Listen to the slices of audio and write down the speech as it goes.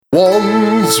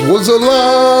Once was a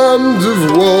land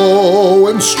of woe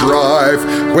and strife,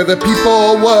 where the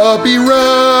people were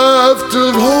bereft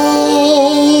of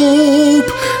hope.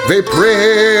 They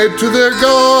prayed to their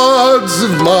gods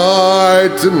of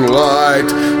might and light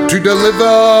to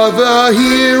deliver the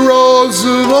heroes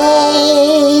of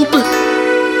old.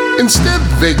 Instead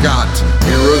they got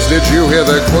heroes. Did you hear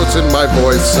the quotes in my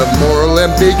voice of moral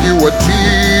ambiguity?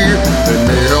 They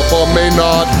may help or may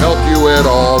not help you at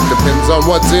all, depends on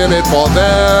what's in it for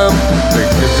them. They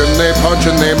kick and they punch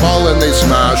and they maul and they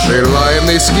smash, they lie and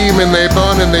they scheme and they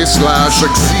burn and they slash.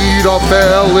 Succeed or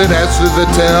fail, it adds to the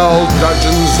tale.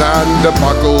 Dungeons and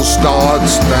Debacle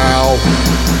starts now.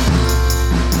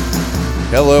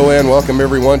 Hello and welcome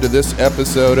everyone to this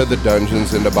episode of the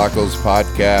Dungeons and Debacles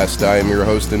podcast. I am your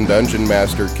host and dungeon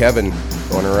master, Kevin.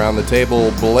 Going around the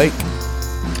table, Blake.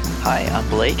 Hi, I'm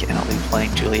Blake, and I'll be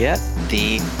playing Juliet,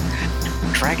 the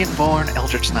Dragonborn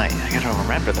Eldritch Knight. I gotta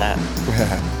remember that.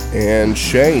 And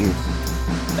Shane.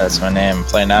 That's my name. I'm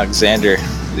playing Alexander,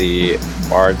 the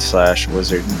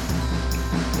bard/wizard.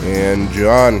 And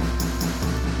John.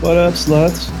 What up,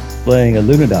 sluts? Playing a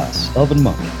Lunadas, elven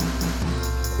monk.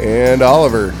 And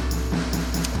Oliver.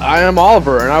 I am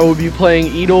Oliver, and I will be playing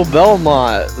Edel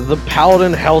Belmont, the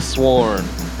Paladin Hellsworn.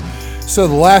 So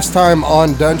the last time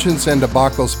on Dungeons and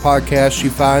Debacles podcast, you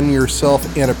find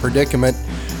yourself in a predicament.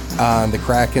 The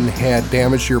Kraken had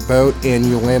damaged your boat, and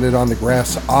you landed on the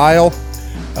grass isle.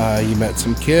 You met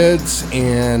some kids,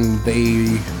 and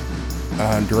they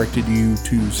directed you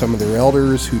to some of their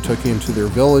elders who took you into their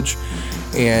village.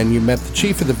 And you met the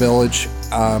chief of the village,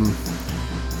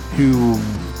 who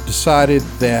decided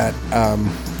that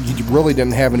you really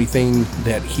didn't have anything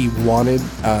that he wanted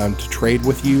to trade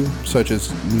with you, such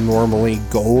as normally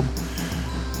gold.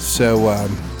 So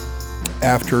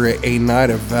after a night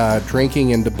of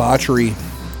drinking and debauchery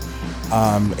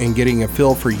and getting a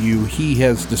feel for you, he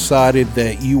has decided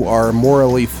that you are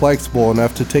morally flexible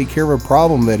enough to take care of a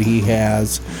problem that he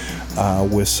has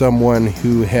with someone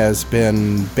who has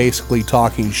been basically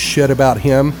talking shit about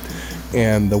him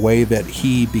and the way that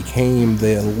he became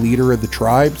the leader of the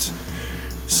tribes.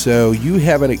 So you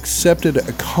haven't accepted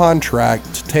a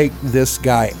contract to take this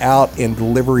guy out and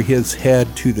deliver his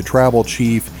head to the tribal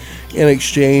chief in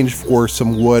exchange for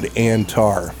some wood and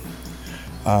tar.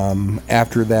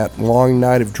 After that long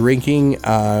night of drinking,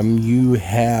 you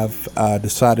have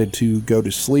decided to go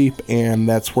to sleep, and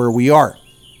that's where we are.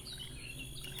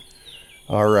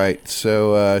 All right,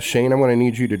 so Shane, I'm going to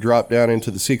need you to drop down into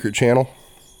the secret channel.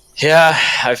 Yeah,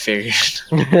 I figured.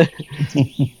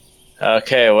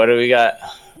 Okay, what do we got?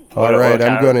 All right,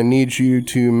 I'm going to need you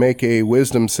to make a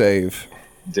wisdom save.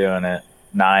 Doing it.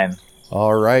 9.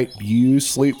 All right, you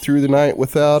sleep through the night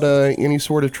without any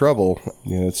sort of trouble.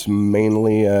 It's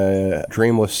mainly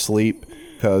dreamless sleep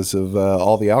because of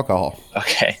all the alcohol.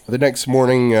 Okay. The next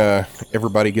morning,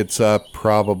 everybody gets up,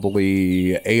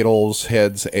 probably Adel's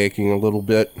head's aching a little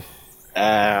bit.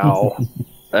 Ow.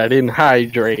 I didn't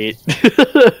hydrate.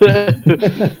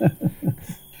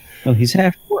 Well, he's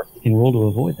half work. He can roll to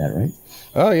avoid that, right?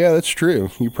 Oh yeah, that's true.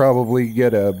 You probably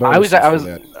get a bonus. I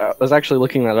was actually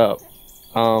looking that up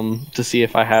to see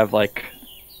if I have like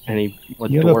any.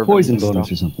 Like, you have a poison bonus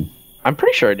or something. I'm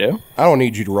pretty sure I do. I don't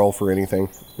need you to roll for anything.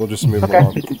 We'll just move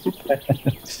along.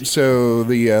 So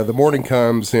the morning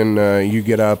comes and you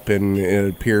get up, and it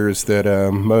appears that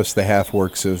most of the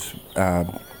half-orcs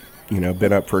have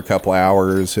been up for a couple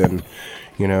hours, and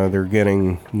they're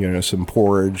getting some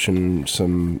porridge and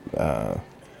some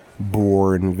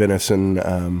boar and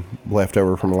venison left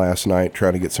over from last night,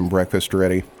 trying to get some breakfast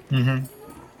ready. Mm-hmm.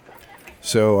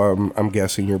 So I'm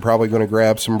guessing you're probably going to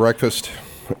grab some breakfast,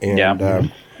 and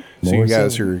so you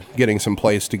guys are getting some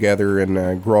place together,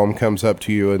 and Grom comes up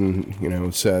to you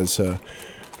and says,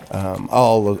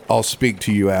 "I'll speak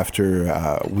to you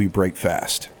after we break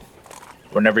fast."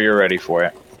 Whenever you're ready for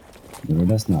it.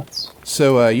 That's nuts.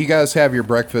 So you guys have your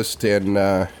breakfast, and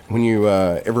when you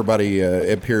everybody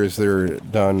appears they're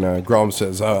done, Grom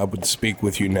says, "I would speak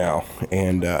with you now,"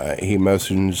 and he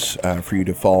motions for you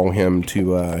to follow him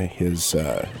to his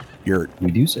yurt.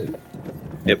 We do so.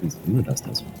 Yep. Lunadas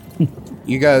does.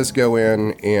 You guys go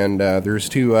in, and there's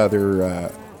two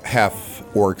other half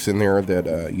orcs in there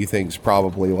that you think is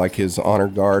probably like his honor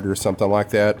guard or something like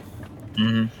that.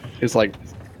 Mm-hmm. He's like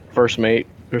first mate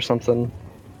or something.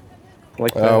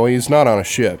 Like that. Oh, he's not on a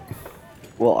ship.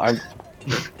 Well, I'm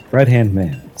Right-hand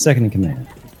man. Second in command.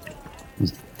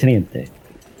 He's Teniente.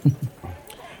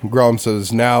 Grom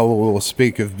says, "Now we'll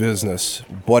speak of business.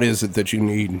 What is it that you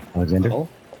need?" Alexander? What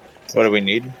do we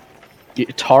need?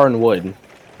 tar and wood.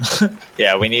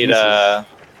 Yeah, we need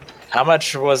How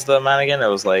much was the amount again? It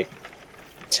was like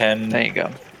 10. There you go.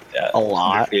 Yeah, A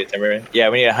lot. 100 feet of timber. Yeah,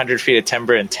 we need 100 feet of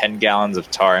timber and 10 gallons of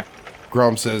tar.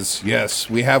 Grom says, yes,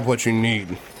 we have what you need.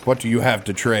 What do you have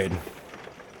to trade?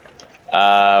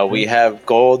 We have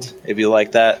gold, if you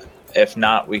like that. If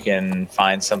not, we can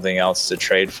find something else to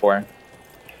trade for.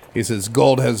 He says,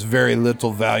 gold has very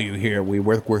little value here. We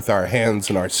work with our hands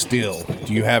and our steel.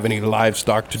 Do you have any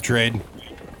livestock to trade?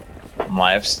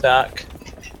 Livestock?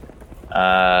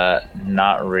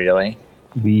 Not really.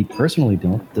 We personally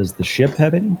don't. Does the ship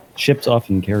have any? Ships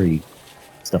often carry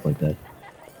stuff like that.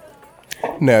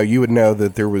 No, you would know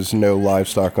that there was no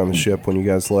livestock on the ship when you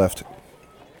guys left.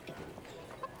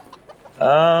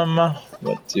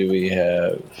 What do we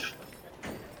have?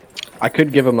 I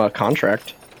could give him a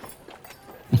contract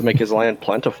to make his land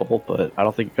plentiful, but I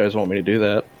don't think you guys want me to do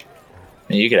that.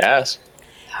 You could ask.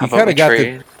 How You about kind we of got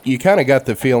trade? you kind of got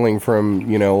the feeling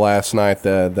from last night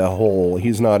the whole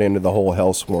he's not into the whole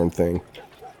Hellsworn thing.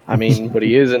 I mean, but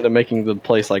he is into making the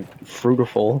place like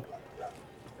fruitful.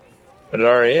 But it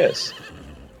already is.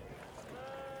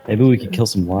 Maybe we could kill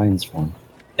some lions for him.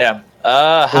 Yeah.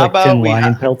 How Like about 10 we...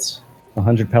 lion pelts,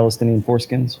 100 Palestinian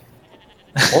foreskins.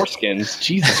 Foreskins,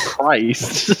 Jesus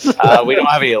Christ! we don't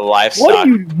have any livestock. What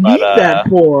do you need but, that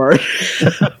for?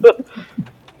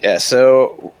 Yeah,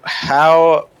 so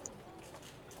how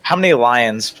many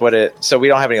lions would it... So we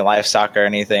don't have any livestock or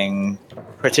anything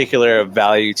particular of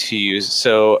value to use.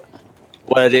 So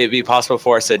would it be possible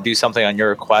for us to do something on your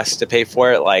request to pay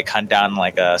for it? Like hunt down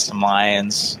like some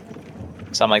lions,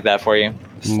 something like that for you?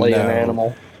 Slay an No.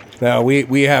 animal. No,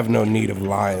 we have no need of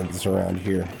lions around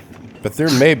here. But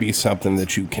there may be something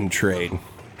that you can trade.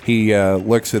 He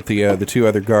looks at the two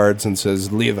other guards and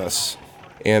says, leave us.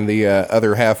 And the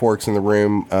other half-orcs in the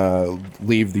room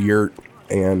leave the yurt,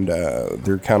 and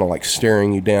they're kind of like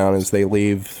staring you down as they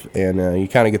leave. And you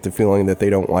kind of get the feeling that they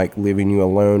don't like leaving you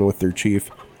alone with their chief.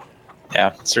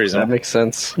 Yeah, it's That reasonable. makes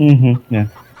sense. Mm-hmm. Yeah.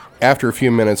 After a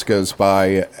few minutes goes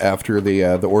by, after the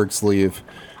orcs leave,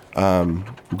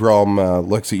 Grom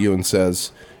looks at you and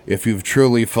says, if you've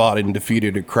truly fought and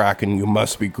defeated a Kraken, you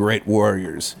must be great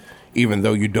warriors, even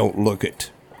though you don't look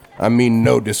it. I mean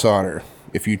no dishonor.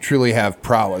 If you truly have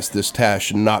prowess, this task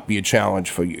should not be a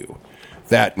challenge for you.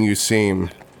 That you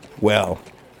seem, well,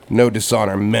 no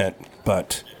dishonor meant,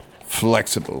 but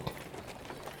flexible.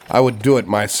 I would do it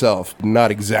myself,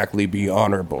 not exactly be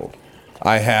honorable.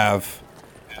 I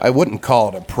wouldn't call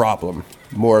it a problem,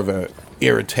 more of an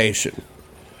irritation.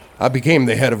 I became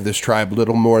the head of this tribe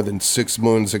little more than 6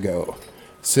 moons ago.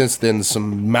 Since then,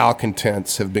 some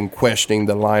malcontents have been questioning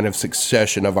the line of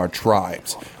succession of our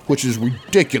tribes, which is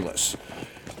ridiculous.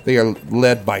 They are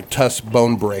led by Tusk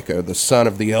Bonebreaker, the son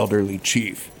of the elderly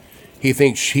chief. He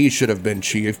thinks he should have been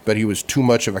chief, but he was too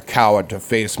much of a coward to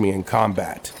face me in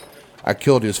combat. I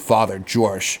killed his father,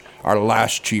 Jorsh, our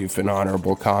last chief in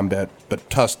honorable combat, but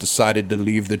Tusk decided to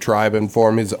leave the tribe and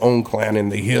form his own clan in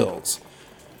the hills.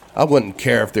 I wouldn't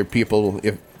care if their people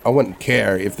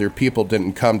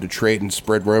didn't come to trade and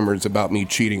spread rumors about me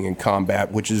cheating in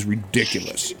combat, which is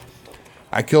ridiculous.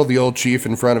 I killed the old chief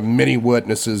in front of many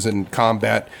witnesses in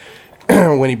combat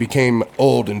when he became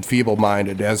old and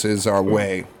feeble-minded, as is our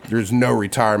way. There's no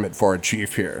retirement for a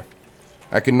chief here.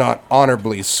 I cannot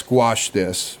honorably squash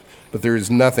this, but there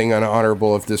is nothing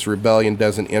unhonorable if this rebellion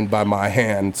doesn't end by my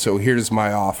hand, so here's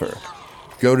my offer.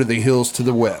 Go to the hills to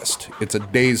the west. It's a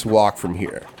day's walk from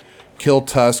here. Kill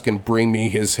Tusk and bring me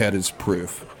his head as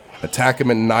proof. Attack him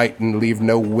at night and leave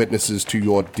no witnesses to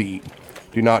your deed.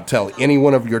 Do not tell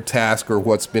anyone of your task or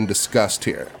what's been discussed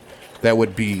here. That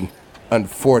would be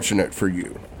unfortunate for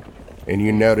you. And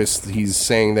you notice he's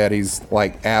saying that he's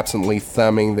like absently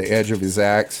thumbing the edge of his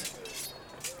axe.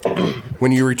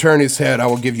 When you return his head, I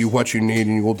will give you what you need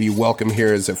and you will be welcome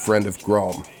here as a friend of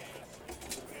Grom.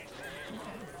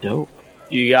 Dope.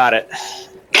 You got it.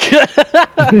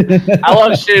 I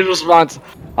love Shane's response.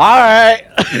 All right.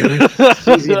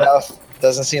 Easy enough.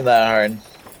 Doesn't seem that hard.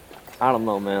 I don't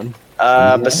know, man.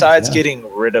 Besides yeah.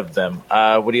 getting rid of them,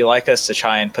 would you like us to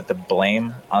try and put the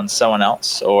blame on someone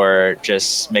else, or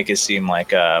just make it seem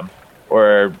like,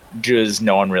 or does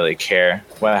no one really care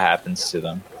what happens to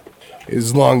them?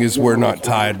 As long as we're not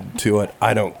tied to it,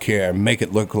 I don't care. Make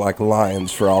it look like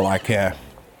lions for all I care.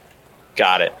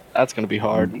 Got it. That's gonna be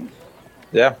hard.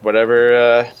 Yeah,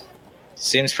 whatever.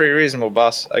 Seems pretty reasonable,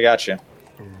 boss. I got you.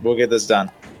 We'll get this done.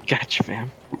 Gotcha,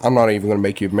 fam. I'm not even going to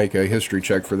make you make a history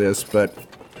check for this, but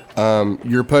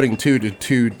you're putting 2 to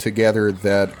 2 together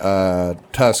that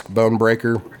Tusk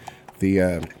Bonebreaker,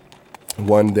 the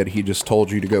one that he just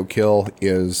told you to go kill,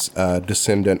 is a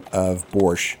descendant of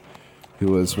Borsch,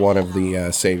 who was one of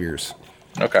the saviors.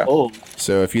 Okay. Oh,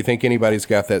 So if you think anybody's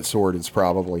got that sword, it's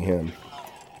probably him.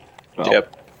 well,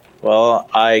 Yep. Well,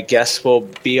 I guess we'll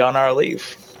be on our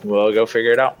leave. We'll go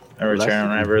figure it out and Well, that's return the-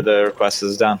 whenever the request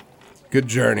is done. Good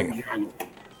journey.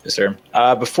 Yes, sir.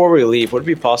 Before we leave, would it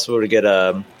be possible to get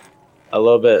a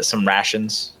little bit, some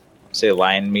rations, say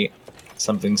lion meat,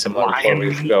 something similar before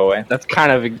we go away? That's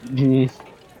kind of.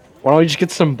 Why don't we just get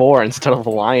some boar instead of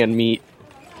lion meat?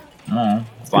 Lion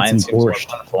some seems more borscht.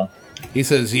 plentiful. He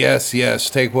says, yes, yes,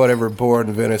 take whatever boar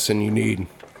and venison you need.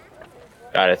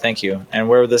 Got it. Thank you. And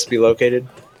where would this be located?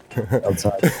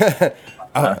 Outside.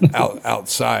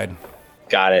 Outside.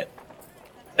 Got it.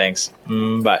 Thanks.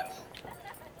 Bye.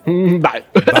 Bye.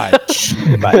 Bye.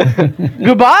 Bye.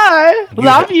 Goodbye.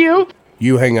 Love you.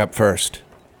 You hang up first.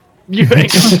 You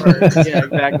make it first. Yeah,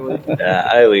 exactly. Yeah,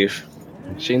 I leave.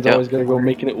 Shane's Yep. always gonna go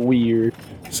making it weird.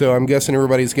 So I'm guessing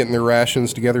everybody's getting their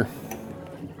rations together.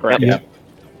 Correct. Yeah.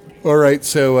 All right,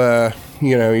 so,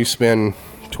 you spend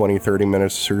 20, 30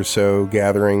 minutes or so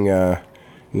gathering,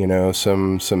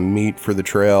 some meat for the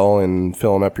trail and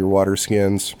filling up your water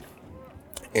skins.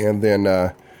 And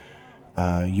then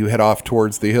you head off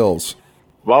towards the hills.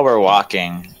 While we're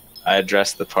walking, I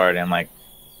address the party. I'm like,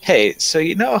 hey, so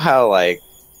you know how, like,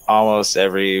 almost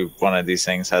every one of these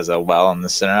things has a well in the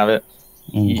center of it?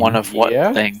 One of what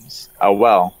Yeah. things? A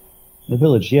well. The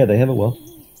village, yeah, they have it well.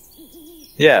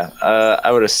 Yeah,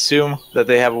 I would assume that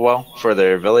they have a well for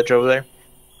their village over there.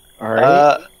 All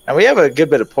right. And we have a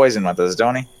good bit of poison with us,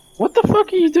 don't we? What the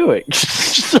fuck are you doing?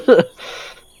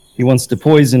 He wants to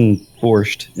poison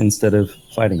Borscht instead of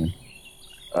fighting him.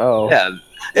 Oh. Yeah,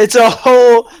 it's a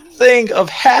whole thing of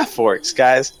half orcs,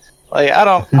 guys. Like, I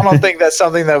don't think that's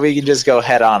something that we can just go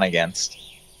head on against.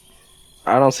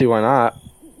 I don't see why not.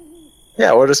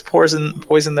 Yeah, we'll just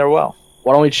poison their well.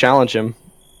 Why don't we challenge him?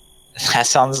 That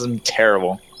sounds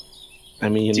terrible. I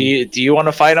mean, Do you want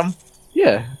to fight them?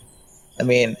 yeah. I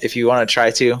mean, if you want to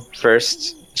try to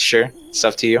first, sure, it's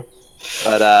up to you.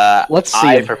 But Let's see.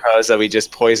 I propose that we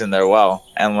just poison their well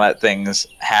and let things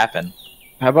happen.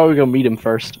 How about we go meet him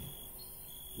first?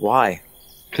 Why?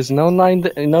 Because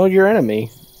know your enemy.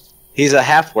 He's a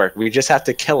half work. We just have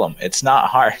to kill him. It's not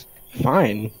hard.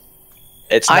 Fine.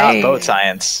 It's not boat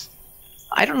science.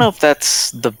 I don't know if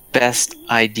that's the best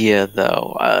idea,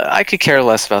 though. I could care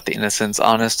less about the innocents,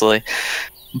 honestly.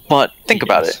 But think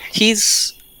about it.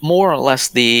 He's more or less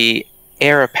the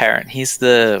heir apparent. He's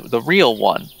the real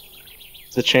one,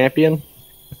 The champion.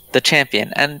 the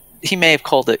champion. And he may have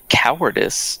called it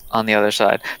cowardice on the other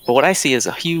side. But what I see is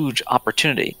a huge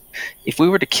opportunity. If we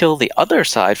were to kill the other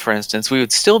side, for instance, we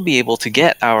would still be able to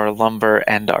get our lumber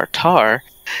and our tar.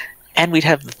 And we'd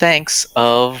have the thanks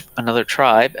of another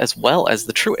tribe as well as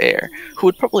the true heir, who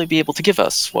would probably be able to give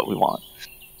us what we want.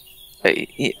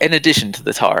 In addition to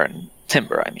the tar and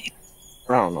timber, I mean.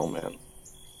 I don't know, man.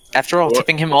 After all,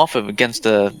 tipping him off against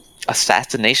a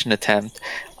assassination attempt,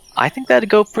 I think that'd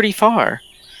go pretty far.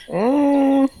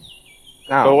 No.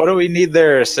 But what do we need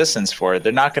their assistance for?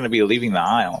 They're not going to be leaving the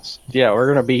Isles. Yeah,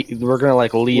 we're gonna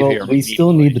like leave Well, here. we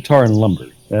still need the tar and lumber.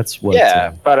 That's what.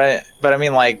 Yeah, but I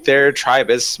mean, like, their tribe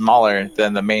is smaller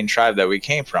than the main tribe that we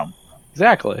came from.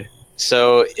 Exactly.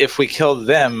 So if we kill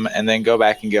them and then go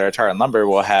back and get our tar and lumber,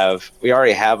 we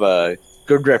already have a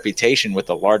good reputation with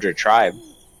the larger tribe.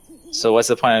 So what's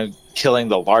the point of killing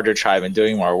the larger tribe and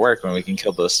doing more work when we can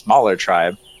kill the smaller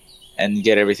tribe and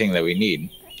get everything that we need?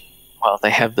 Well,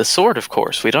 they have the sword, of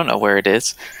course. We don't know where it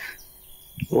is.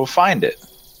 We'll find it.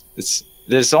 I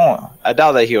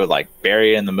doubt that he would like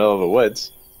bury it in the middle of the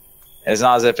woods. It's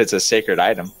not as if it's a sacred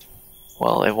item.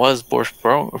 Well, it was Bone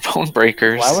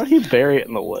Breakers. Why would he bury it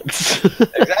in the woods?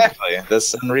 Exactly.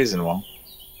 That's unreasonable.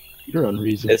 You're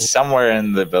unreasonable. It's somewhere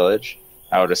in the village,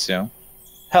 I would assume.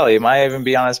 Hell, he might even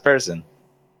be on his person.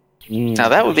 Now,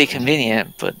 that would be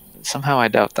convenient, but somehow I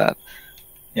doubt that.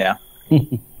 Yeah.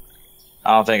 I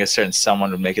don't think a certain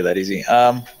someone would make it that easy.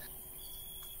 Well,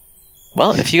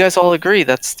 if you guys all agree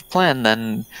that's the plan,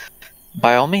 then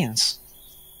by all means.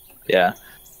 Yeah.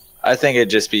 I think it'd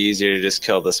just be easier to just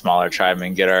kill the smaller tribe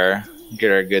and get our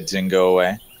goods and go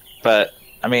away. But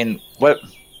I mean, what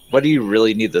do you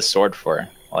really need the sword for?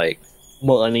 Like,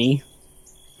 money.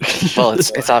 Well,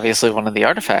 it's obviously one of the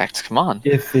artifacts. Come on.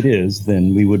 If it is,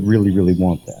 then we would really, really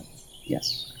want that.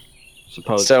 Yes.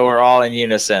 Suppose. so we're all in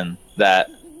unison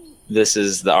that this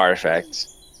is the artifact.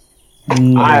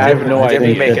 I have no I idea.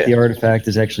 think Make that it. the artifact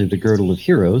is actually the Girdle of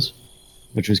Heroes,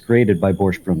 which was created by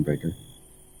Borscht Brunbreaker.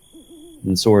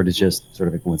 And the sword is just sort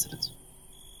of a coincidence.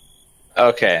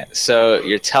 Okay, so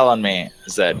you're telling me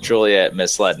is that Juliet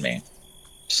misled me.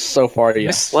 So far,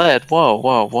 yes. Misled. Whoa,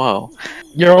 whoa, whoa.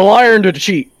 You're a liar and a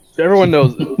cheat. Everyone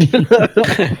knows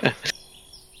it.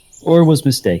 Or was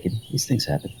mistaken. These things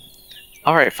happen.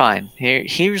 All right, fine.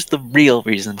 Here's the real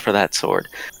reason for that sword.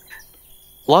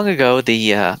 long ago,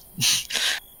 the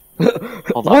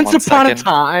hold on Once one upon a second.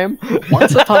 time.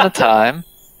 Once upon a time.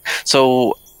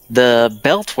 So the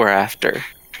belt we're after,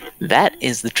 that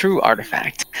is the true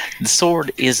artifact. The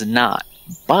sword is not.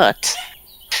 But,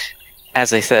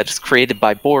 as I said, it's created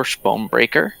by Borsch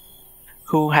Bonebreaker,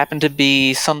 who happened to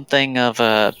be something of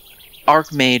a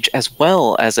archmage as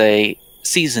well as a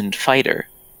seasoned fighter.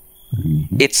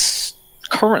 It's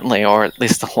currently, or at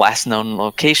least the last known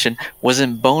location, was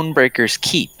in Bonebreaker's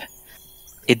Keep.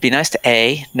 It'd be nice to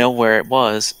A, know where it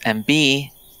was, and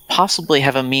B, possibly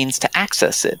have a means to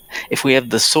access it. If we have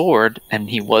the sword, and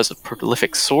he was a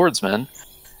prolific swordsman,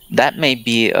 that may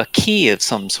be a key of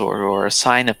some sort or a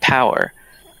sign of power.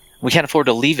 We can't afford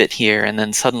to leave it here and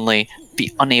then suddenly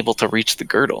be unable to reach the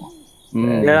girdle.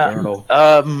 Yeah.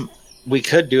 Girdle. We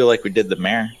could do like we did the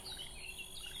mayor.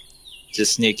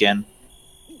 Just sneak in.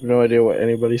 No idea what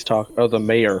anybody's talking. Oh, the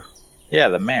mayor. Yeah,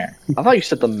 the mayor. I thought you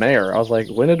said the mayor. I was like,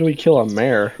 when did we kill a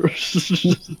mayor?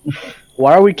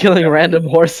 Why are we killing random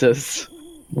horses?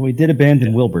 Well, we did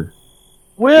abandon Wilbur.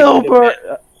 Wilbur.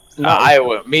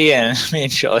 Me and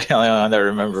Shelly are the only one that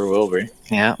remember Wilbur.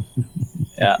 Yeah.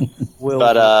 Yeah.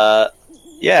 Wilbur. But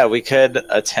yeah, we could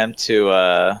attempt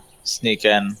to sneak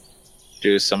in,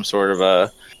 do some sort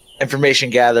of information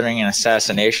gathering and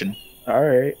assassination. All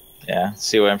right. Yeah,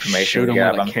 see what information Shoot we him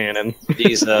got with on a cannon.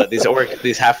 these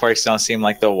half orcs don't seem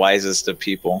like the wisest of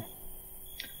people.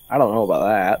 I don't know about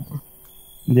that.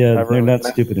 Yeah, I've they're really not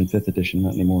met- stupid in 5th edition,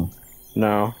 not anymore.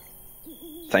 No.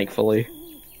 Thankfully.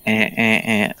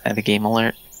 At a game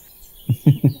alert.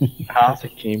 That's a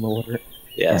game alert.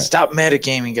 Yeah, Alright. stop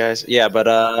metagaming, guys. Yeah, but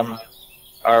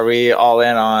are we all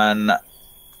in on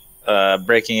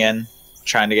breaking in,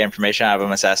 trying to get information out of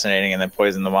them, assassinating, and then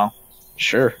poison them all?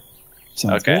 Sure.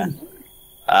 Sounds Okay. good.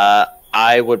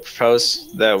 I would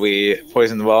propose that we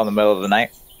poison the well in the middle of the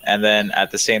night, and then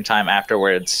at the same time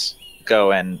afterwards,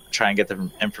 go and try and get the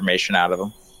information out of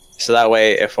them. So that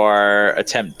way, if our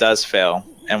attempt does fail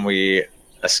and we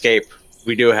escape,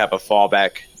 we do have a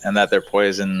fallback, and that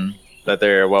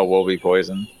their well will be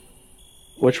poisoned.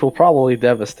 Which will probably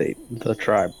devastate the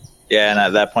tribe. Yeah, and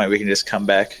at that point, we can just come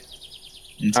back.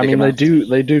 And I take mean, them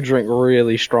they out. do drink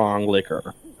really strong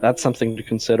liquor. That's something to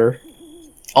consider.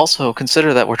 Also,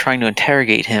 consider that we're trying to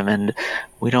interrogate him, and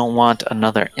we don't want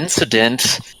another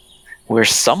incident where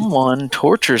someone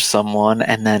tortures someone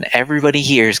and then everybody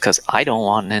hears, because I don't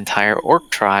want an entire orc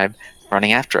tribe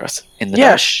running after us in the Yeah,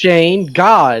 dark. Shane.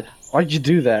 God, why'd you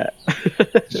do that?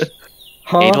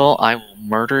 Huh? Abel, I will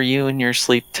murder you in your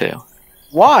sleep too.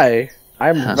 Why?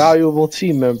 I'm a valuable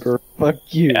team member. Fuck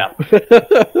you. Yeah.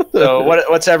 So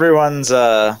what's everyone's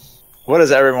what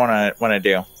does everyone want to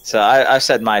do? So I've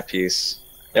said my piece.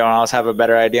 Anyone else have a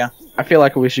better idea? I feel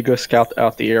like we should go scout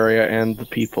out the area and the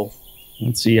people.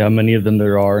 Let's see how many of them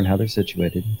there are and how they're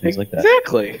situated, things like that.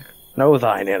 Exactly. Know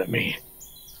thine enemy.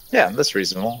 Yeah, that's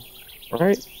reasonable.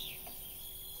 Right?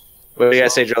 What do you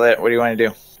guys say, Juliet? What do you want to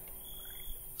do?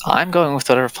 I'm going with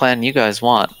whatever plan you guys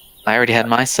want. I already had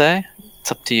my say.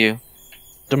 It's up to you.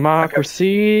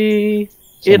 Democracy.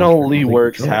 So It much for only complete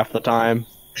works control. half the time.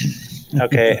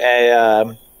 Okay,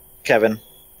 hey, Kevin.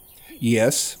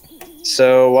 Yes.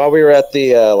 So while we were at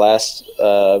the last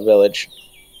village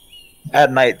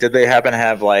at night, did they happen to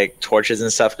have like torches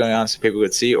and stuff going on so people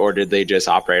could see, or did they just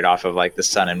operate off of like the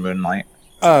sun and moonlight?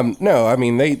 No, I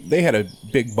mean, they had a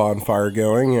big bonfire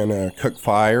going and a cook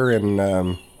fire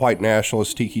and white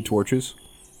nationalist tiki torches.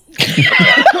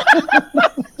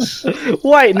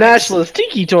 White nationalist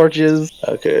tiki torches.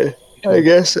 Okay, I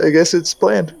guess it's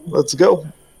planned. Let's go.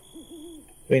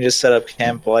 We can just set up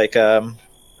camp like a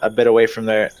bit away from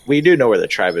there. We do know where the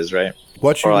tribe is, right?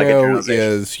 What you Or like a know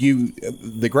generalization.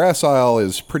 is the grass isle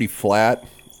is pretty flat,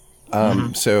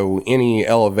 so any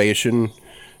elevation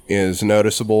is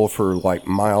noticeable for like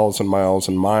miles and miles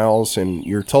and miles, and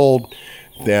you're told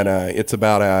that it's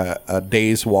about a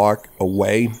day's walk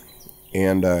away,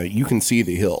 and you can see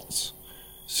the hills.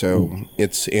 So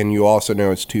and you also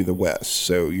know it's to the west,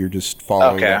 so you're just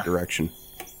following Okay. that direction.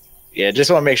 Yeah, just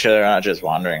want to make sure they're not just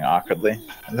wandering awkwardly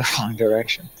in the wrong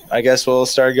direction. I guess we'll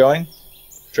start going,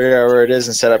 figure out where it is,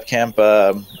 and set up camp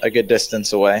a good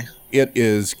distance away. It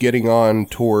is getting on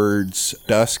towards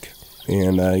dusk,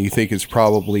 and you think it's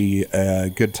probably a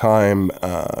good time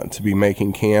to be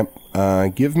making camp.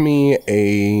 Give me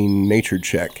a nature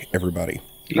check, everybody.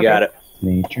 You got it.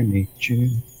 Nature.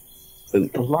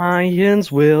 The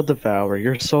lions will devour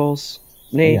your souls.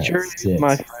 Nature Yeah, is six.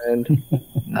 my friend.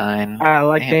 9. I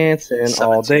like Man, dancing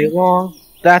all day 17. long.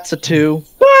 That's a 2.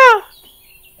 Ah!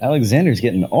 Alexander's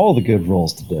getting all the good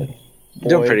rolls today.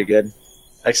 Doing Boy. pretty good,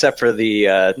 except for the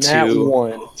Nat two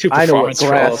 1. two I know what performance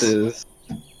grass rolls. is.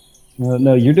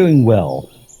 No, you're doing well.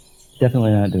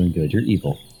 Definitely not doing good. You're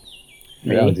evil.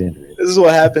 Me? Alexander is. This is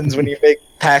what happens when you make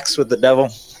pacts with the devil.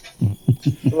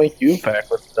 Like you pack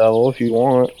with the devil if you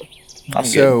want. I'm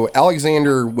So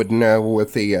Alexander would know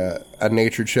with a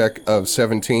nature check of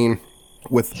 17,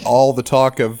 with all the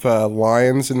talk of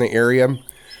lions in the area,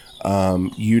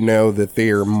 you know that they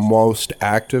are most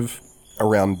active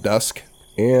around dusk,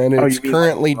 and it's you mean,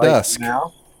 currently like, right dusk.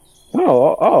 now?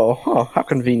 Oh, how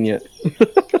convenient.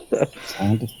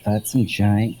 Time to fight some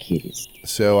giant kitties.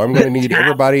 So I'm going to need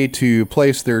everybody to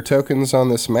place their tokens on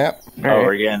this map. good. Oh,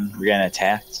 we're getting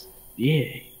attacked. Yeah.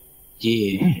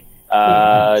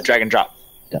 Yeah. Drag and drop.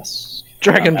 Dusk.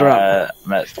 Drag and drop.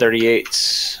 I'm at 38.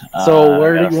 So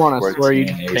where do you want us? Where are you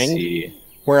 14 pinged? AC.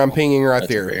 Where I'm pinging right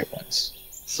That's there. very points.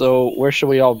 So where should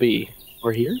we all be?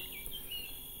 We're here?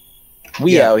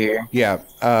 We Yeah. out here. Yeah,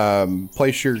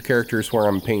 place your characters where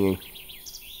I'm pinging.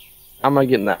 I'm gonna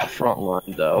get in that front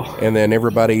line though. And then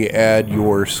everybody add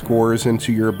your scores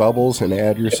into your bubbles and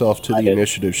add yourself to I the did.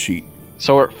 initiative sheet.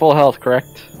 So we're at full health,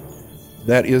 correct?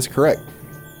 That is correct.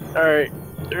 Alright.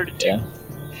 32. Yeah.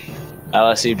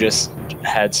 Unless you've just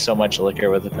had so much liquor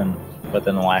within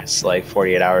the last like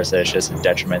 48 hours that it's just a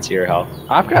detriment to your health.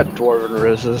 I've got dwarven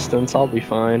resistance, I'll be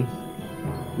fine.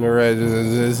 All right,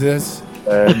 is this?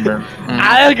 I'm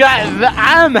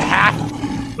half.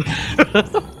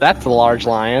 That's a large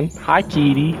lion. Hi,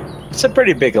 Kitty. It's a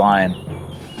pretty big lion.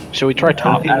 Should we try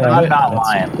top? I'm not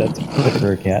lying. That's quick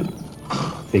for a cat.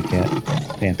 Big cat.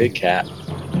 Panther. Big cat.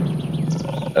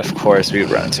 Of course, we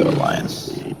run into a lion.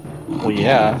 Well,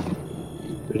 yeah.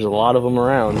 There's a lot of them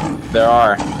around. There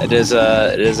are. It is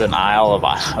an aisle of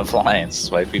lions.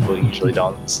 That's why people usually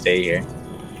don't stay here.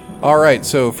 All right,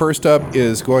 so first up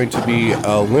is going to be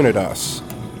Lunados.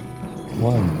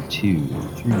 1, 2,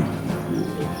 3,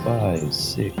 4, 5,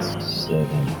 6, 7,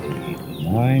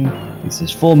 8, 9. It's his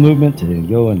full movement to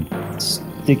go and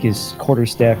stick his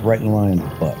quarterstaff right in the lion's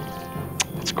butt.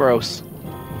 It's gross.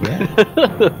 Yeah.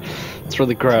 It's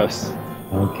really gross.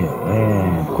 Okay,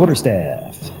 and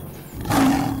quarterstaff.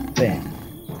 Bam.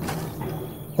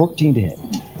 14 to hit.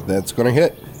 That's going to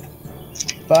hit.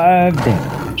 5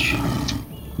 damage.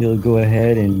 He'll go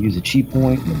ahead and use a chi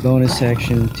point in the bonus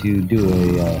action to do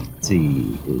a,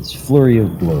 his flurry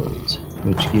of blows,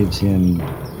 which gives him,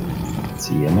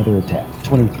 another attack.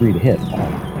 23 to hit.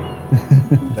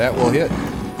 That will hit.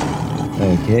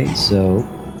 Okay, so,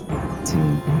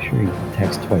 I'm sure he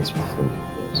attacks twice with flurry of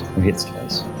blows, or hits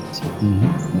twice. So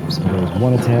there's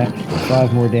one attack for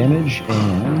 5 more damage,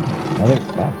 and another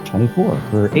 24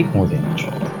 for 8 more damage.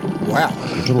 Wow.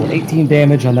 A total 18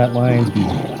 damage on that lion's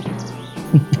behalf.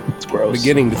 It's gross.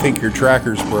 Beginning to think your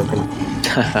tracker's broken.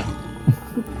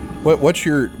 What's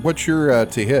your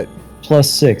to hit?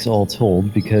 +6 all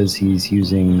told, because he's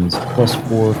using his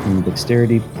 +4 from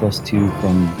dexterity, +2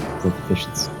 from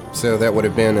proficiency. So that would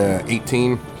have been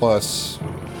 18 plus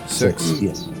 6.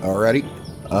 Yes. Alrighty.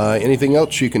 Anything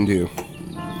else you can do?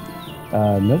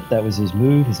 Nope, that was his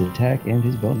move, his attack, and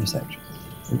his bonus action.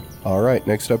 All right.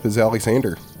 Next up is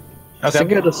Alexander.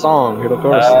 Sing it a song. It'll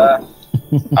go to sleep.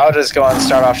 I'll just go and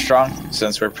start off strong,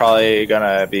 since we're probably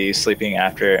gonna be sleeping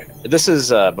after. This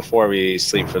is before we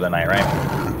sleep for the night,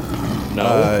 right?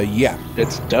 No. Yeah.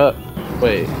 It's duck.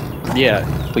 Wait. Yeah.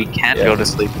 We can go to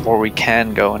sleep, or we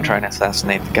can go and try and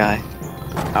assassinate the guy.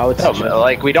 I would No, but,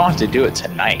 like we don't have to do it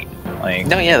tonight. Like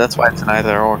No, yeah, that's why it's an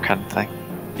either or kind of thing.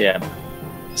 yeah.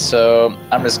 So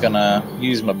I'm just gonna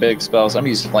use my big spells. I'm gonna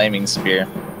use Flaming Spear.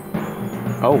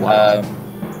 Oh, wow.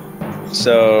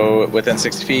 So within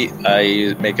 60 feet,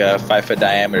 I make a 5-foot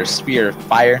diameter spear of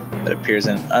fire that appears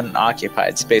in an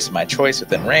unoccupied space of my choice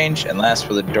within range and lasts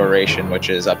for the duration, which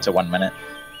is up to 1 minute.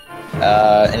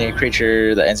 Any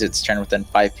creature that ends its turn within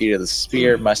 5 feet of the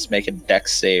spear must make a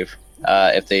dex save.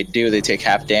 If they do, they take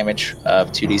half damage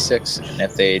of 2d6, and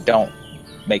if they don't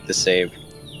make the save,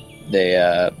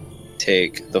 they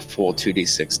take the full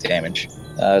 2d6 damage.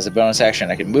 As a bonus action,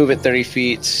 I can move it 30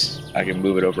 feet. I can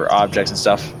move it over objects and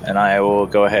stuff, and I will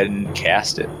go ahead and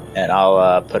cast it. And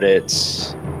I'll put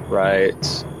it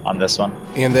right on this one.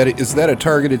 And is that a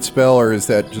targeted spell, or is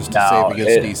that just a No, save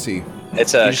against DC?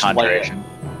 It's You a just lay it. conjuration.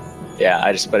 Yeah,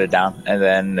 I just put it down, and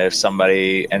then if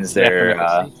somebody ends their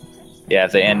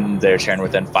if they end their turn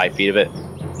within 5 feet of it,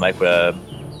 like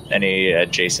any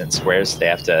adjacent squares, they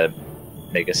have to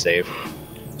make a save.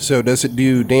 So does it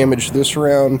do damage this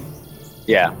round?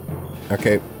 Yeah,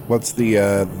 Okay. What's the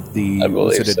I was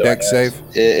believe it a so, dex yes. save?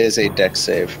 It is a dex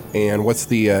save. And what's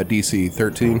the DC?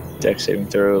 13? Dex saving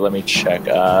throw. Let me check.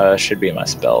 Should be in my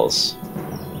spells.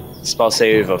 Spell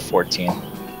save of 14.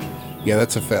 Yeah,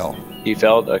 that's a fail. He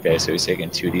failed. Okay, so he's taking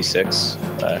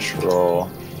 2d6. Roll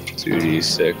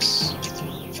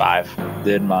 2d6. 5.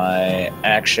 Did my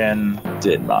action.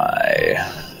 Did my.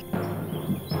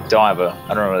 I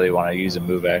don't really want to use a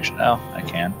move action. Oh, I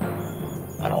can.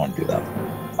 I don't want to do that.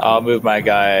 I'll move my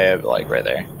guy like right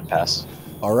there and pass.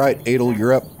 All right, Adel,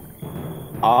 you're up.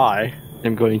 I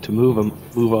am going to move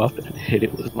up and hit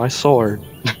it with my sword.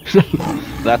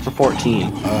 That's a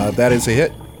 14. That is a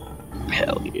hit.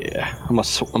 Hell yeah. I'm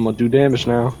gonna do damage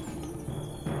now.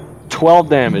 12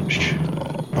 damage.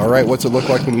 All right, what's it look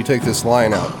like when you take this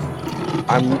lion out?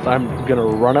 I'm gonna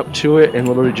run up to it and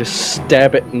literally just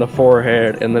stab it in the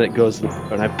forehead, and then it goes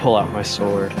and I pull out my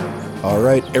sword. All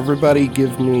right, everybody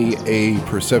give me a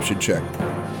perception check.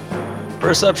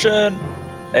 Perception!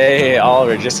 Hey,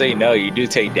 Oliver, just so you know, you do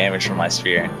take damage from my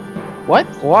sphere. What?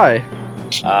 Why?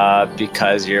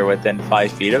 Because you're within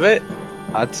 5 feet of it?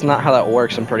 That's not how that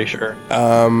works, I'm pretty sure.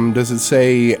 Does it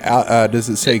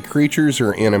say creatures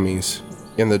or enemies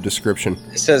in the description?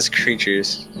 It says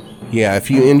creatures. Yeah,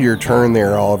 if you end your turn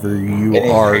there, Oliver, you Any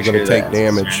are creature going to take that's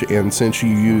damage, and since you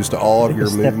used all of your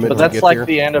movement But to that's get like there,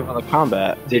 the end of the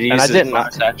combat. Did you And use I didn't.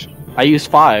 bonus action? I used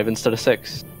 5 instead of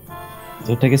 6.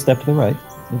 So take a step to the right.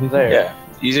 It'll be fine. There. Yeah.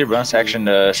 Use your bonus action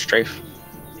to strafe.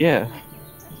 Yeah.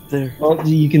 There. Well,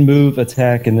 you can move,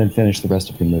 attack, and then finish the rest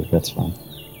of your move. That's fine.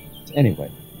 Anyway,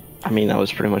 I mean, that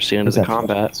was pretty much the end of the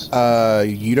combat.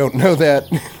 you don't know that.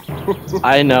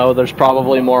 I know, there's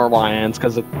probably more lions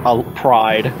because of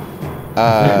pride.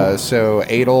 So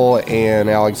Adel and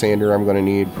Alexander, I'm going to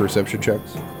need perception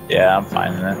checks. Yeah, I'm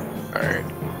fine with that.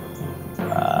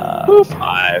 Alright.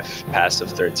 5, passive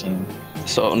 13.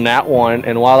 So, nat 1,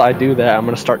 and while I do that, I'm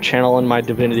going to start channeling my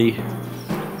divinity.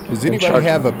 Does anybody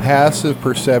have a passive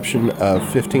perception of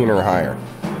 15 or higher?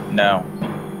 No.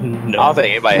 No. I don't think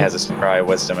anybody has a probably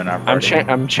wisdom in our party.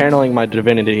 I'm channeling my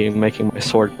divinity and making my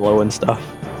sword glow and stuff.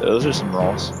 Those are some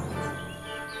rolls.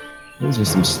 those are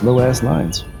some slow-ass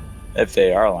lines. If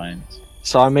they are lions.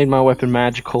 So I made my weapon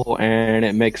magical, and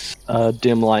it makes a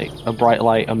dim light, a bright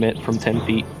light emit from 10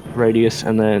 feet radius,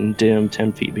 and then dim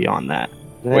 10 feet beyond that.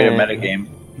 Wait a Then- metagame.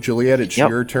 Juliet, it's Yep.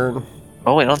 your turn.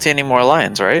 Oh, we don't see any more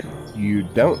lions, right? You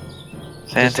don't.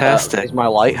 Fantastic. Does my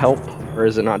light help, or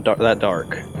is it not that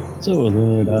dark? So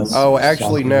Lunadas. Oh,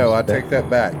 actually, no. I take that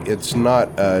back. It's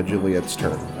not Juliet's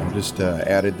turn. I just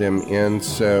added them in.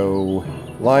 So,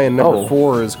 lion number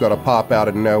 4 is going to pop out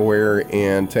of nowhere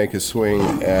and take a swing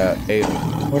at Adel.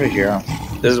 What a hero.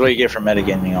 This is what you get for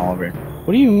metagaming, Oliver.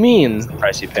 What do you mean? The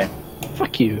price you pay.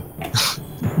 Fuck you.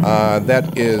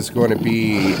 That is going to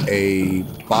be a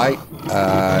bite,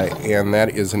 and that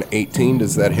is an 18.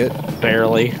 Does that hit?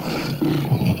 Barely.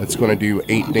 That's going to do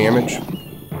 8 damage.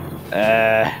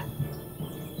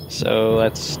 So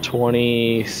that's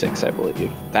 26, I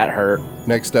believe. That hurt.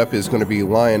 Next up is going to be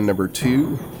lion number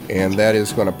 2, and that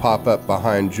is going to pop up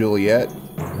behind Juliet.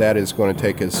 That is going to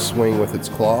take a swing with its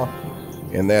claw,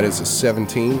 and that is a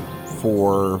 17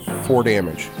 for 4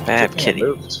 damage. Bad kitty.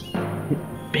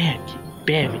 Bad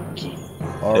kitty.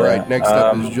 All right, next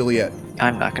up is Juliet.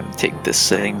 I'm not going to take this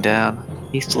sitting down.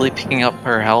 Hastily picking up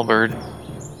her halberd,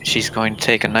 she's going to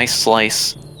take a nice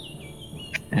slice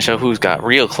and show who's got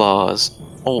real claws.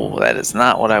 Oh, that is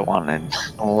not what I wanted.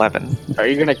 11. Are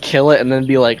you gonna kill it and then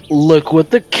be like, look what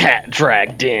the cat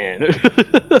dragged in?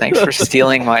 Thanks for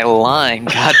stealing my line,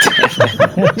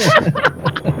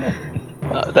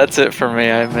 goddammit. That's it for me,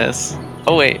 I miss.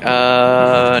 Oh wait,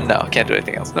 no, can't do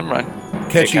anything else. Never mind.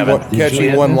 Catchy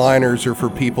Juliet one-liners are for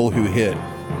people who hit.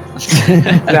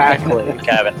 Exactly.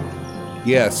 Kevin.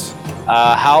 Yes.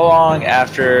 How long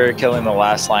after killing the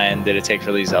last lion did it take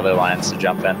for these other lions to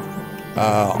jump in?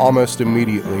 Almost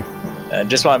immediately.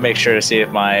 Just want to make sure to see if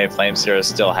my flame seer is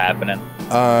still happening.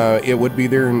 It would be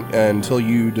there until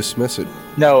you dismiss it.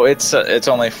 No, it's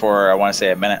only for, I want to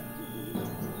say, a minute.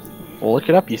 Well, look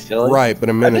it up, you silly. Right, but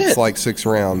a minute's did. like 6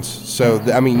 rounds. So,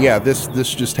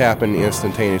 this just happened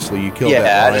instantaneously. You killed that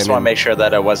Yeah, lion. I just want to and- make sure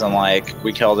that it wasn't like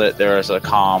we killed it, there was a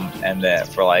calm, and then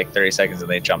for like 30 seconds and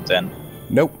they jumped in.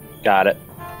 Nope. Got it.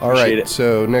 All Appreciate right, it.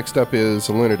 so next up is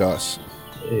Lunadas.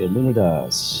 Hey,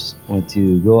 Lunadas. Want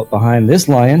to go up behind this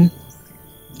lion.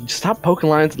 Stop poking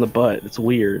lions in the butt. It's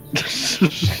weird.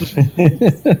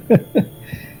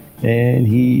 And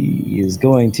he is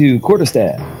going to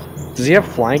quarterstaff. Does he have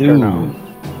flank or Dude.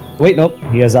 no? Wait, nope.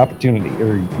 He has opportunity.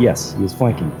 Or, yes, he is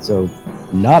flanking. So,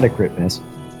 not a crit miss,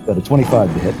 but a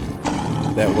 25 to hit.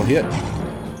 That will hit.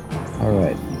 All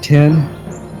right. 10.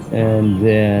 And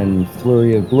then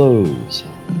Flurry of Blows.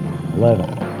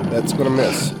 11. That's going to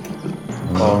miss.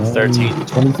 Oh, 13.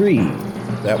 23.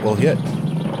 That will hit.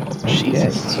 Okay,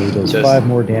 so he does Just- 5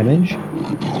 more damage.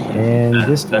 And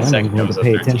this that time I'm second going goes to up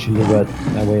pay 13. attention to what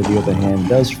My Way of the Other Hand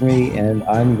does for me, and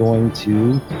I'm going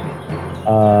to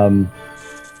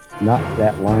Knock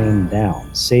that lion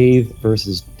down. Save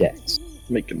versus Dex.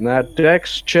 Making that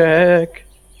dex check.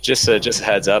 Just a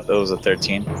heads up, it was a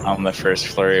 13 on the first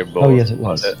flurry of Oh bullets. yes, it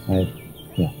was. I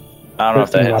don't know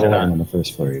if that 13 hit out or of 11 not. on the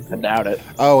first flurry. of I bullets. doubt it.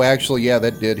 Oh, actually, yeah,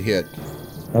 that did hit.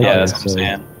 Okay, Yeah, that's what I'm so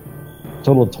saying.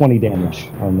 total of 20 damage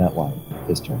on that line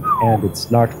this turn, and it's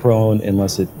knocked prone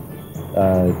unless it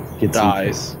gets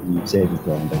Dies. Saving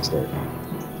throw and dexterity.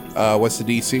 What's the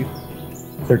DC?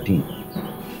 13.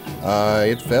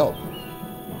 It failed.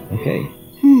 Okay.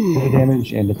 20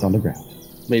 damage, and it's on the ground.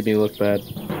 Made me look bad.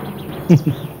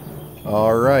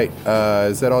 All right.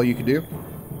 Is that all you can do?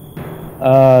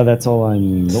 That's all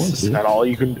I'm going Is to. that all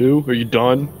you can do? Are you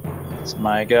done? It's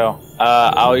my go.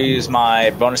 I'll use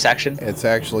my bonus action. It's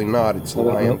actually not. It's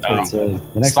Lion Nope, 3. it's, the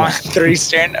It's next my one. 3's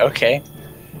turn. Okay.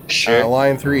 Sure.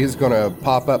 Lion 3 is going to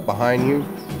pop up behind you.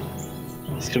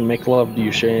 He's gonna make love to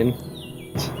you, Shane.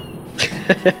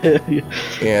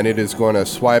 And it is going to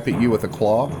swipe at you with a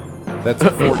claw. That's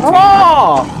a 14.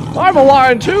 Ah! I'm a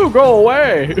lion too. Go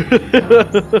away.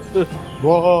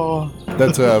 Whoa.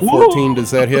 That's a 14.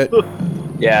 Does that hit?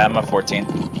 Yeah, I'm a 14.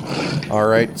 All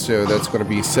right. So that's going to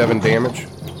be 7 damage.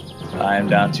 I'm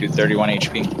down to 31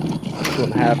 HP.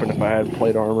 Wouldn't happen if I had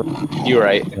plate armor. You're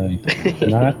right.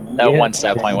 Not That yet. one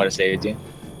stat point would have saved you.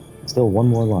 Still one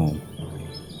more line.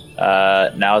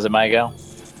 Now is it my go?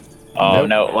 Oh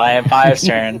no, Lion 5's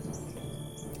turn.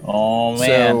 Oh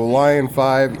man. So Lion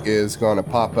 5 is going to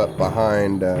pop up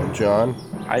behind John.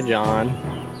 Hi, John.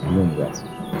 Ruin the rest.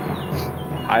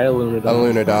 Hi, Aluna.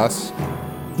 Alunidas.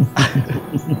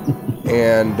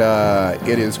 And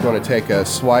it is going to take a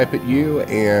swipe at you.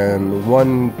 And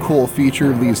one cool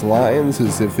feature of these lions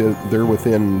is if they're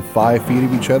within 5 feet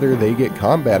of each other, they get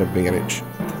combat advantage.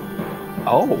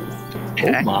 Oh.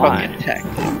 Attack, my. fucking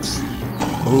tactics.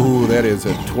 Ooh, that is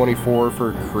a 24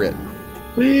 for crit.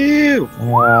 Woo!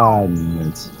 Ah,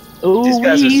 nuts. Ooh, These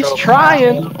guys are he's so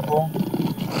trying.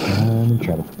 I'm in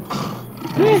trouble.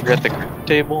 Forget the crit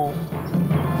table.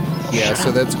 Yeah,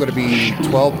 so that's going to be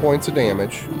 12 points of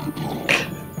damage.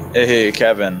 Hey,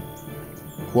 Kevin.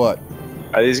 What?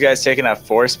 Are these guys taking up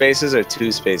 4 spaces or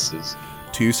 2 spaces?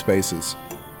 2 spaces.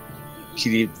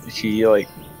 Can you like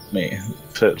me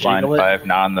put line Jiggle it. 5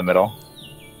 not in the middle?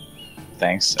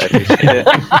 Thanks, I appreciate it.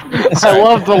 I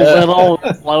love the little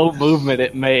slow movement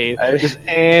it made. Just,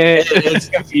 It's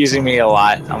confusing me a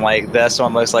lot. I'm like, this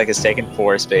one looks like it's taking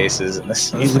 4 spaces, and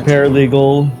this He's one's a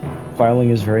paralegal. Filing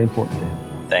is very important to him.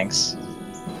 thanks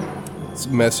It's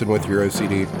messing with your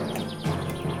OCD.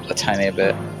 a tiny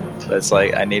bit. But it's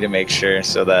like I need to make sure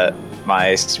so that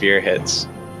my spear hits.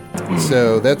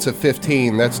 So that's a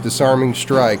 15. That's disarming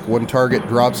strike. One target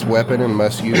drops weapon and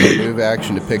must use a move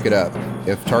action to pick it up.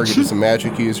 If target is a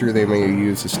magic user, they may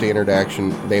use a standard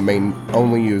action. They may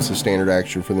only use a standard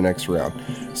action for the next round.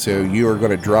 So you are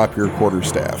going to drop your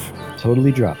quarterstaff.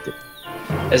 Totally dropped it.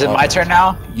 Is it my turn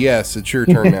now? Yes, it's your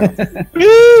turn now.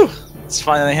 Woo! It's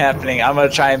finally happening. I'm gonna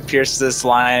try and pierce this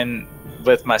lion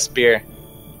with my spear.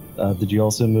 Did you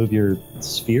also move your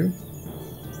sphere?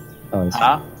 Oh,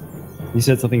 Huh? you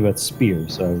said something about spear,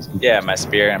 so I was Yeah, my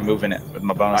spear. I'm moving it with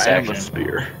my bonus I have a action.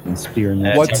 spear. and spear.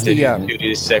 And What's the,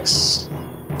 2d6.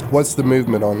 What's the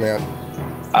movement on that?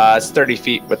 It's 30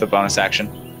 feet with a bonus action.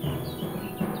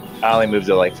 I only moved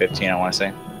it like 15, I want to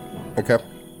say. Okay.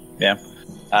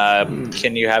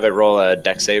 Can you have it roll a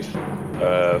dex save?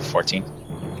 14.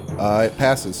 It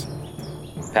passes.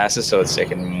 Passes, so it's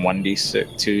taking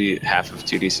 1d6, half of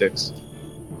 2d6.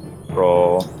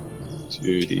 Roll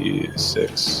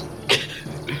 2d6.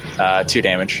 2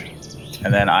 damage.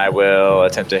 And then I will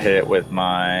attempt to hit it with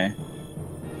my...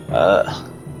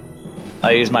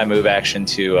 I'll use my move action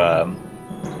to... I'll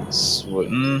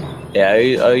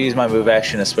use my move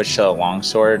action to switch to a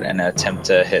longsword and attempt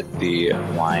to hit the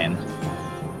lion.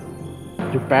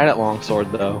 You're bad at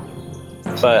longsword, though.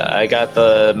 But I got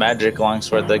the magic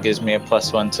longsword that gives me a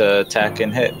 +1 to attack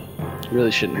and hit. You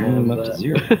really shouldn't bring him have up to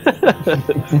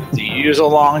that. 0. Do you use a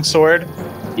longsword?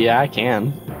 Yeah, I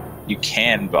can. You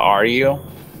can, but are you?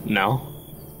 No.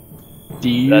 Do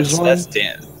you use one? That's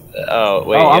Dan. Oh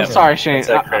wait. oh, I'm yeah, sorry, Shane.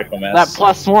 That's a critical miss. That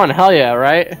 +1, hell yeah,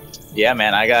 right? Yeah,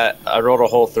 man. I rolled a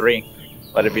whole 3.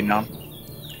 Let it be known.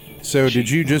 So did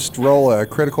you just roll a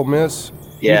critical miss?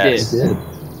 Yes. Did.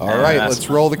 All right, that's- let's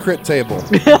roll the crit table.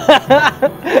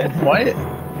 What?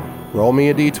 Roll me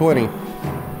a d20.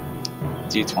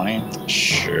 D20.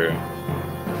 Sure.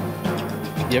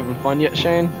 You having fun yet,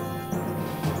 Shane?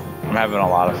 I'm having a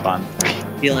lot of fun.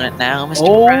 Feeling it now, Mr.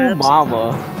 Oh, Krabs?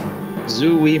 mama.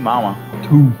 Zooey mama.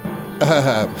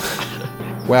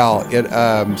 Well, it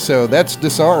so that's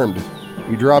disarmed.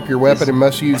 You drop your weapon and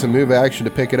must use a move action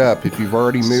to pick it up. If you've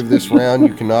already moved this round,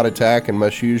 you cannot attack and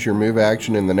must use your move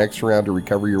action in the next round to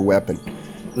recover your weapon.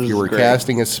 If you were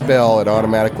casting a spell, it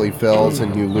automatically fails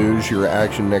and you lose your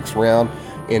action next round.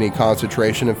 Any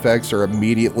concentration effects are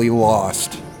immediately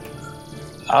lost.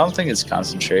 I don't think it's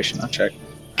concentration. I'll check.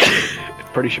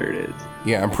 Pretty sure it is.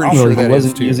 Yeah, I'm pretty Well, sure he that is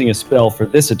wasn't too. using a spell for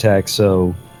this attack,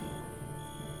 so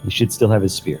he should still have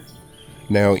his spear.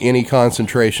 No, any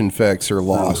concentration effects are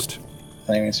lost.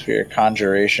 Flaming sphere,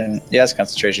 conjuration. Yeah, it's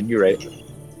concentration. You're right.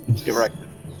 You're right.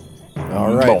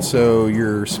 All right, so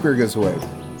your spear goes away.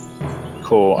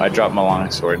 Cool. I dropped my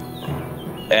longsword.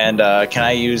 And can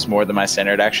I use more than my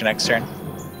standard action next turn?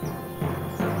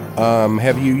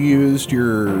 Have you used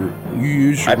your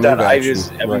move I've action?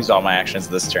 used all my actions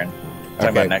this turn. Talking Okay.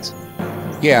 about next.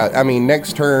 Yeah, I mean,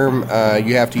 next term,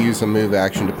 you have to use a move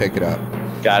action to pick it up.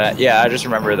 Got it. Yeah, I just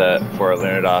remember that for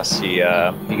Lunados,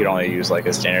 he could only use like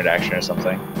a standard action or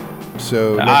something.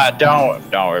 So,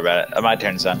 Don't worry about it. My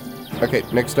turn's done. okay,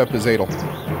 next up is Adel.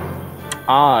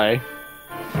 I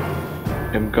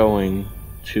am going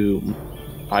to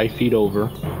 5 feet over,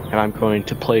 and I'm going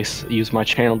to use my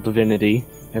channel divinity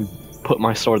and put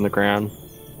my sword in the ground,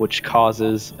 which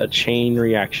causes a chain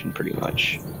reaction pretty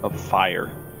much of fire.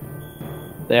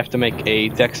 They have to make a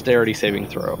dexterity saving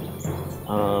throw.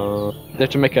 They have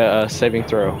to make a saving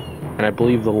throw, and I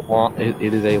believe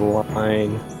it is a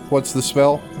line. What's the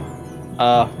spell?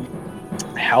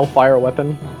 Hellfire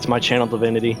weapon. It's my channel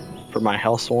divinity for my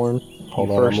Hellsworn.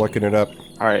 Hold on, I'm looking it up.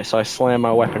 Alright, so I slam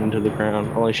my weapon into the ground,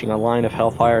 unleashing a line of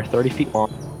hellfire 30 feet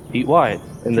long, feet wide,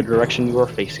 in the direction you are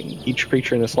facing. Each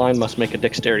creature in this line must make a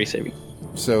dexterity saving.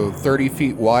 So 30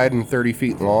 feet wide and 30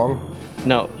 feet long.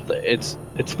 No, it's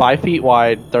 5 feet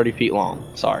wide, 30 feet long.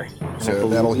 Sorry. So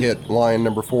that'll hit line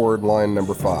number 4 and line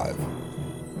number 5.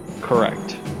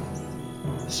 Correct.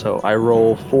 So I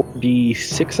roll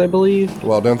 4d6, I believe.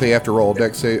 Well, don't they have to roll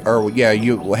dex save? Or yeah,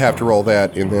 you will have to roll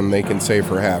that, and then they can save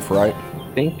for half, right?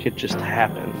 I think it just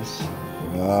happens.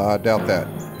 I doubt that.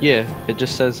 Yeah, it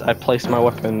just says I place my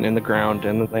weapon in the ground,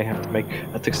 and then they have to make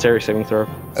a dexterity saving throw.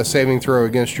 A saving throw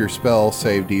against your spell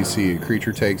save DC. A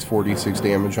creature takes 4d6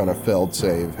 damage on a failed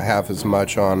save, half as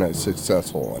much on a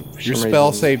successful one. Your some spell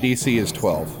reason- save DC is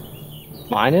 12.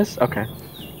 Mine is? Okay.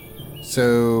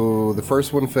 So the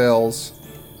first one fails,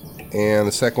 and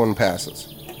the second one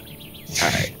passes.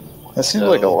 Alright. That seems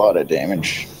like a lot of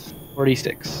damage.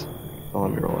 46. Oh,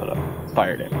 let me roll it up.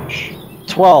 Fire damage.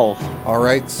 12. All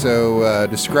right, so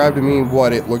describe to me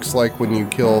what it looks like when you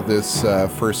kill this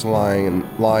first lion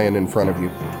in front of you.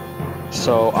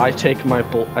 So I take my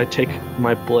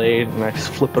blade and I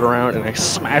flip it around and I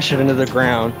smash it into the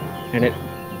ground, and it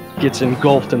gets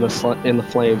engulfed in the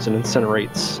flames and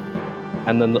incinerates.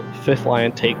 And then the fifth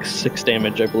lion takes 6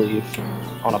 damage, I believe,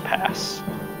 on a pass.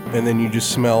 And then you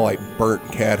just smell like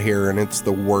burnt cat hair, and it's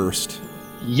the worst.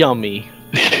 Yummy.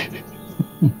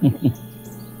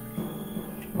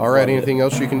 All right, anything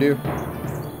else you can do?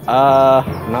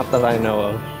 Not that I know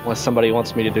of. Unless somebody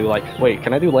wants me to do wait,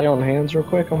 can I do lay on hands real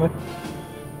quick on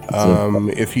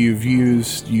my? If you've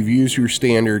used your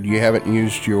standard, you haven't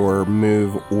used your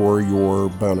move or your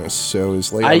bonus. So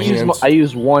is lay on hands. I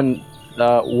use one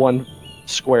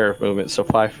square of movement, so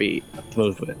 5 feet of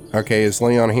movement. Okay, is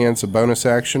lay on hands a bonus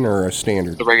action or a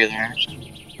standard? The regular action.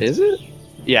 Is it?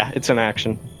 Yeah, it's an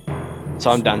action.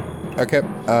 So I'm done. Okay,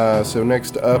 so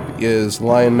next up is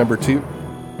lion number 2.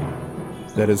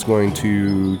 That is going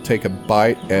to take a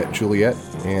bite at Juliet,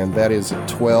 and that is a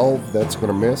 12. That's going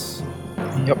to miss.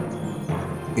 Yep.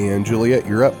 And Juliet,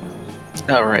 you're up.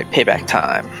 All right, payback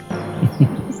time.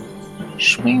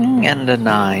 Swing and a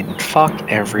 9.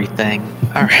 Fuck everything.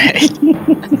 All right.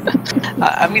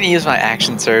 I'm going to use my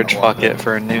action surge. Fuck it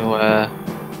for a new.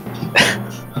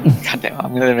 Goddamn!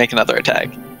 I'm going to make another attack.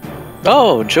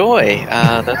 Oh, joy!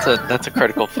 That's a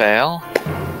critical fail.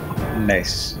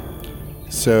 Nice.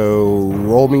 So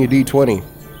roll me a d20.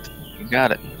 You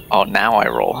got it. Oh, now I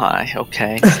roll high.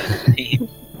 Okay.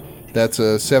 That's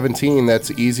a 17.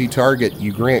 That's easy target.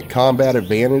 You grant combat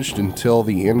advantage until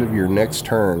the end of your next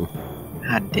turn.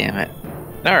 God damn it.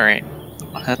 All right.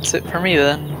 That's it for me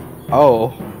then.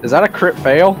 Oh, is that a crit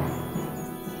fail?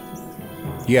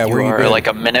 Yeah, You where you are been? like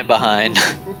a minute behind.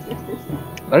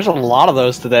 There's a lot of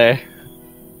those today.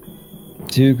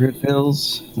 2 crit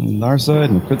fails on our side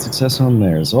and a crit success on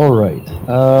theirs. All right.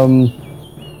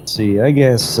 Let's see. I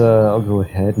guess I'll go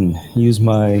ahead and use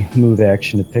my move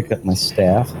action to pick up my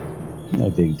staff. No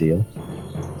big deal.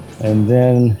 And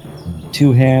then,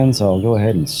 2 hands, I'll go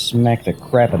ahead and smack the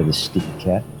crap out of this stupid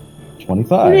cat.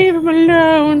 25. Leave him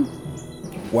alone.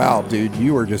 Wow, dude,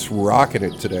 you are just rocking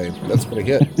it today. That's what a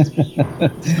hit.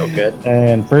 So good.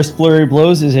 And first flurry of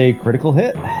blows is a critical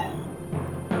hit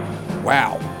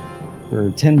Wow. for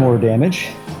 10 more damage.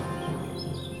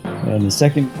 And the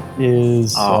second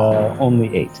is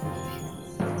only 8.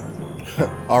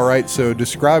 All right, so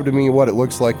describe to me what it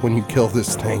looks like when you kill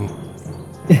this thing.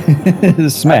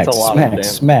 Smack, That's a lot of smack, damage.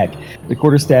 smack. The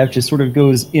quarterstaff just sort of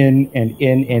goes in and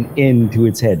in and into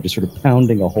its head, just sort of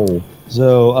pounding a hole.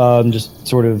 So just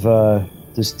sort of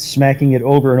just smacking it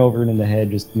over and over and in the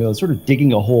head, just sort of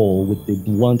digging a hole with the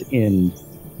blunt end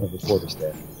of the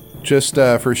quarterstaff. Just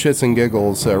for shits and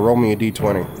giggles, roll me a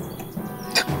d20.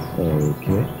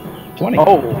 Okay. 20.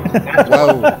 Oh,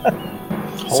 Whoa.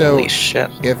 Holy shit.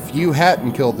 If you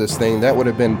hadn't killed this thing, that would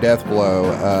have been death blow.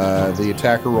 The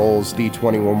attacker rolls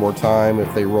d20 one more time.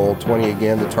 If they roll 20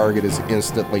 again, the target is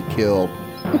instantly killed.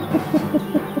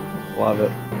 love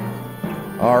it.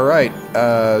 All right,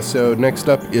 so next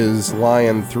up is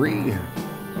Lion 3.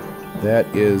 That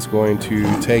is going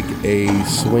to take a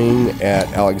swing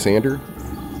at Alexander.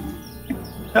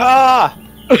 Ah!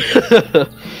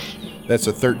 That's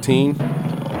a 13.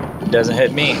 It doesn't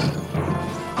hit me.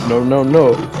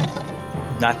 No.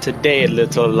 Not today,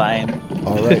 little lion.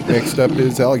 All right, next up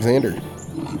is Alexander.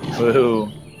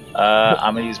 Woohoo.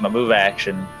 I'm gonna use my move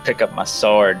action, pick up my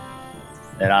sword,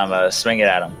 and I'm gonna swing it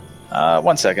at him.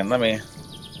 1 second, let me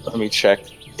check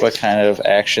what kind of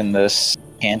action this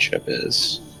cantrip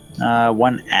is.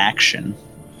 1 action.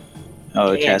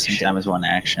 Oh, the casting time is 1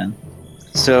 action.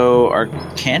 So are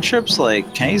cantrips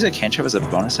like? Can I use a cantrip as a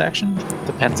bonus action?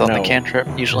 Depends on the No. cantrip.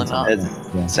 Usually not.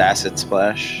 It's acid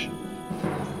splash.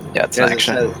 Yeah, it's an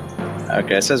action.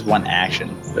 Okay, it says 1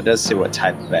 action, but it does say what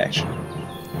type of action.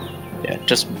 Yeah,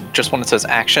 just when it says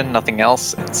action, nothing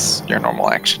else, it's your normal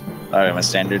action. Okay, my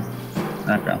standard.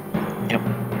 Okay. Yep.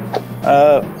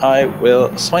 I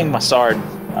will swing my sword.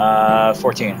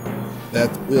 14. That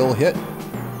will hit.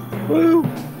 Woo!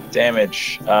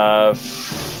 Damage.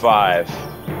 5.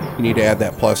 You need to add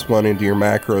that +1 into your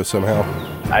macro somehow.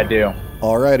 I do.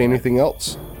 All right, anything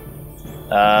else?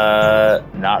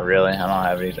 Not really. I don't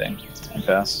have anything. I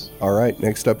pass. All right,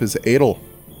 next up is Adel.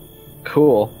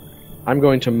 Cool. I'm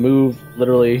going to move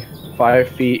literally 5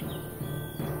 feet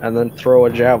and then throw a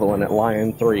javelin at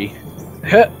Lion 3.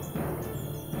 Hit!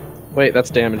 Wait, that's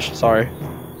damage. Sorry.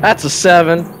 That's a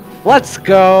 7. Let's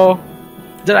go!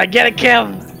 Did I get a kill?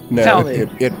 No, Tell me.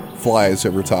 it flies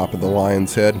over top of the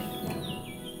lion's head.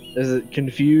 Is it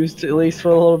confused at least for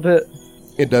a little bit?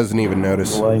 It doesn't even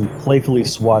notice. The lion playfully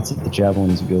swats at the javelin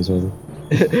as it goes over.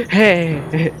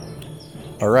 Hey!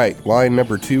 All right, line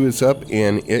number 2 is up,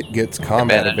 and it gets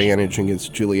combat advantage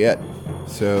against Juliet.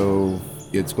 So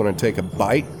it's going to take a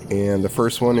bite, and the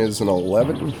first one is an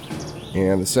 11,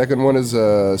 and the second one is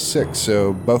a 6.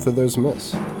 So both of those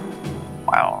miss.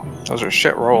 Wow, those are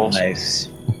shit rolls. Nice.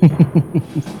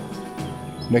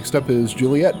 Next up is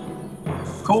Juliet.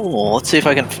 Cool. Let's see if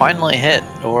I can finally hit,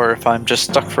 or if I'm just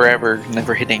stuck forever,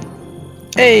 never hitting.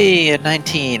 Hey, at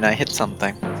 19, I hit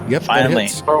something. Yep, Finally. that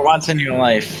hits. For once in your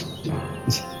life.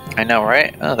 I know,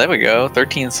 right? Oh, there we go.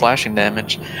 13 slashing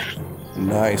damage.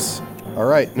 Nice. All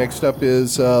right, next up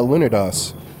is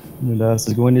Lunados. Lunados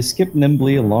is going to skip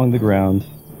nimbly along the ground,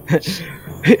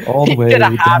 all the He way did a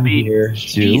down hobby. here to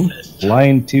Jesus.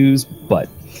 Lion 2's butt.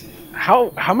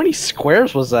 How many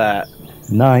squares was that?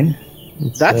 9.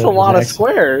 It's, That's a lot of max-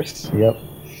 squares. Yep.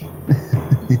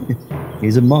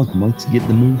 He's a monk. Monks get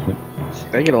the movement.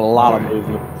 They get a lot of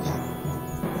movement.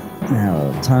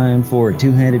 Now, time for a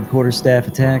two-handed quarterstaff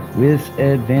attack with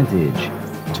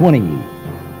advantage. 20.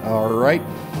 All right,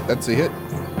 that's a hit.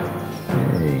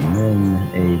 Okay, and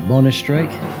then a bonus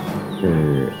strike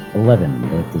for 11.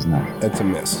 That does not. That's a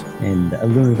miss. And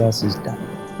Lunados is done.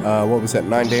 What was that,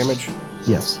 9 damage?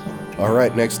 Yes. All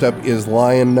right, next up is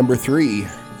Lion number 3.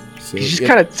 So He's just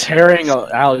kind of tearing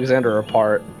Alexander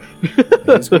apart.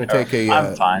 he's going to take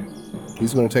I'm fine.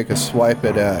 he's going to take a swipe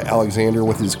at Alexander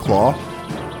with his claw,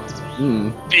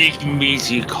 Mmm, Big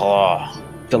meaty claw.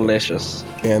 delicious.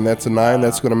 and that's a 9.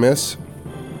 That's going to miss.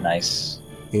 Nice.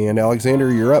 And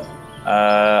Alexander, you're up.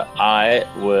 I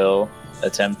will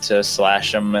attempt to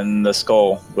slash him in the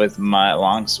skull with my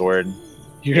longsword.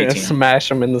 You're gonna 18. smash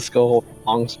him in the skull.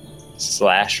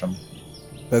 Slash him.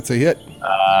 That's a hit.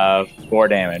 4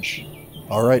 damage.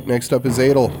 All right, next up is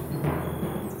Adel.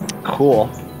 Cool.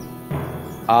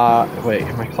 Wait,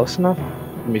 am I close enough?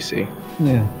 Let me see.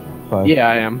 Yeah. 5. Yeah,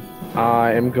 I am.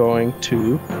 I am going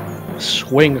to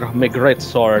swing my great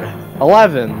sword.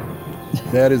 11.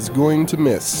 That is going to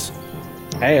miss.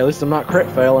 Hey, at least I'm not crit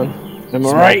failing. Am I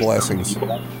Small right? blessings.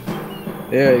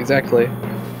 Yeah, exactly.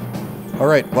 All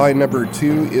right, line number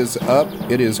 2 is up.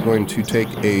 It is going to take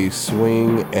a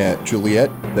swing at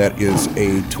Juliet. That is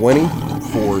a 20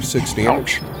 for 6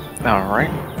 damage. All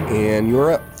right. And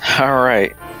you're up. All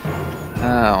right.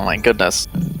 Oh my goodness.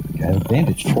 Got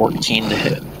advantage. 14 to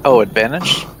hit. Oh,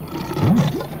 advantage?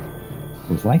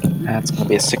 Looks like it. That's going to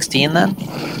be a 16 then.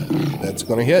 That's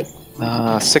going to hit.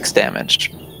 6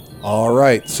 damage. All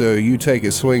right, so you take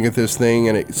a swing at this thing,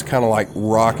 and it's kind of like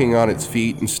rocking on its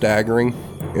feet and staggering.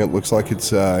 It looks like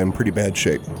it's in pretty bad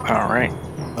shape. All right.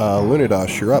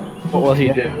 Lunados, you're up. What will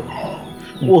he do?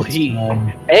 Will he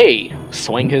A,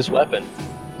 swing his weapon,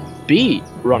 B,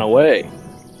 run away,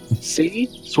 C,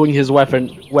 swing his weapon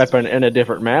in a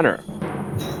different manner?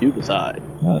 You decide.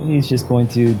 No, he's just going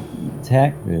to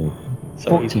attack.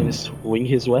 So he's going to swing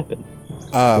his weapon.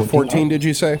 14, did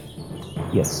you say?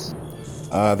 Yes.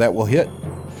 That will hit.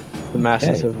 The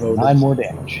masses have voted. 9 more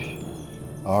damage.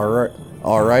 All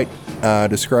right.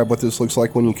 Describe what this looks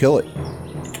like when you kill it.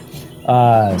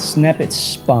 Snap its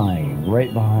spine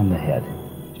right behind the head.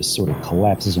 Just sort of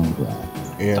collapses on the ground.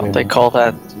 And Don't they call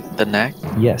that the neck?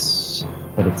 Yes,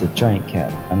 but it's a giant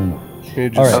cat. I don't know.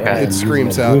 it, All just, right, Okay. it and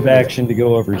screams using a out. move action to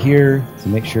go over here to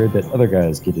make sure that other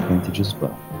guys get advantage as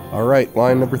well. All right,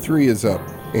 line number 3 is up.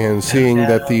 And seeing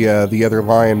that the other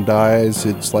lion dies,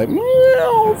 it's like,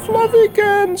 meow,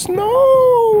 Fluffykins,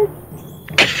 no!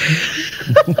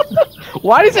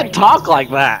 Why does it talk like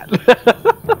that?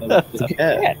 It's a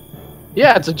cat.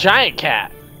 Yeah, it's a giant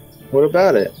cat. What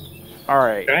about it? All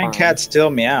right. Giant cats still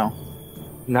meow.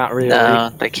 Not really. No,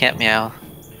 they can't meow.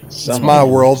 It's my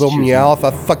world, they'll meow if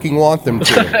I fucking want them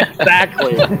to.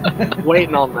 Exactly.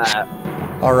 Waiting on that.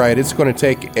 All right, it's going to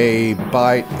take a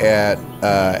bite at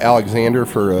Alexander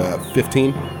for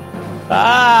 15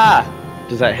 Ah!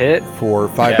 Does that hit? for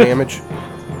 5 Yeah. damage.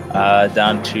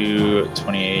 Down to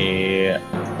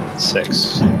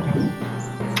 26.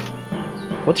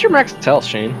 What's your max health,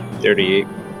 Shane? 38.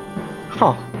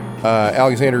 Huh.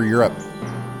 Alexander, you're up.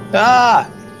 Ah!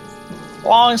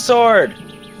 Long sword!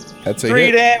 That's a 3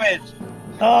 hit. damage!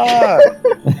 Ah!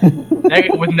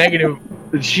 With negative.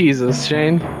 Jesus,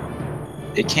 Shane.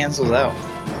 It cancels out.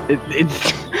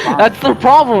 It's that's the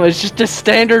problem. It's just a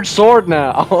standard sword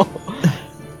now.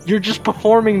 You're just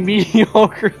performing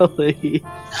mediocrely.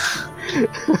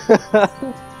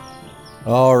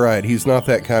 All right, he's not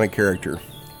that kind of character.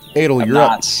 Adel, I'm you're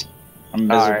up. not. I'm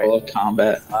miserable at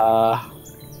combat.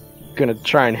 Gonna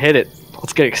try and hit it.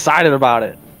 Let's get excited about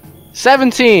it.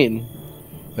 17.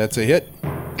 That's a hit.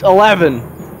 11.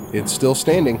 It's still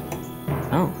standing.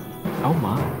 Oh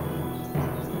my.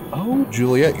 Oh,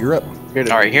 Juliet, you're up. All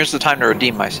right, here's the time to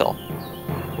redeem myself.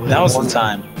 That was the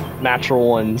time. natural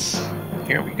ones.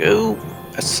 Here we go.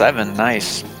 A 7,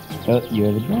 nice. You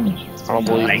have advantage. I don't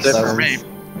believe Nice it's for me.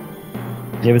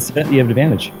 You have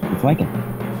advantage. You're flanking.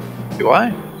 Do I?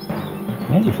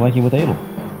 Yeah, you're flanking with Adel.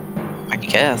 I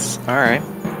guess. All right.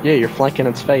 Yeah, you're flanking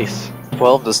its face.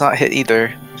 12 does not hit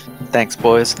either. Thanks,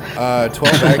 boys.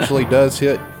 12 actually does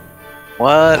hit.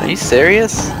 What? Are you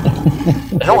serious?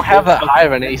 They don't have that high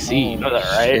of an AC, you know that,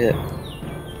 right? Shit.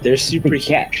 They're super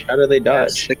huge. How do they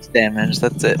dodge? 6 damage.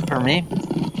 That's it for me.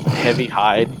 Heavy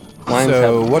hide. Mines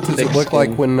So, have what does it thick look like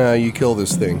skin. when you kill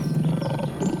this thing?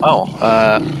 Oh,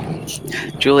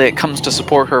 Juliet comes to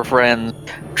support her friend,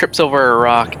 trips over a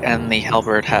rock, and the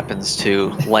halberd happens to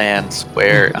land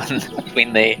square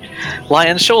between the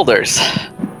lion's shoulders.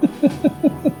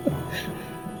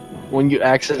 When you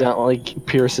accidentally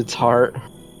pierce its heart.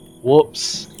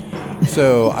 Whoops.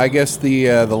 So, I guess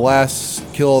the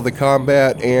last kill of the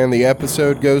combat and the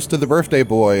episode goes to the birthday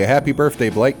boy. Happy birthday,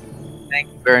 Blake. Thank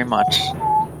you very much.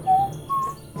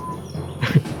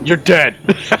 You're dead.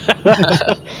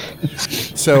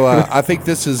 So, I think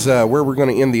this is where we're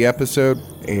going to end the episode,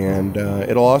 and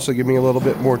it'll also give me a little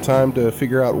bit more time to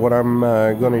figure out what I'm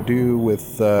going to do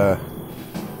with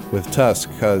Tusk,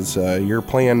 because your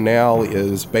plan now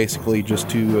is basically just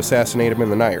to assassinate him in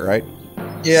the night, right?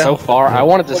 Yeah. So far, I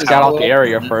wanted to scout out the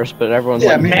area first, but everyone's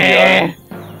Yeah, like, maybe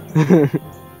meh.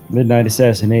 Midnight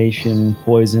assassination,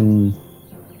 poison.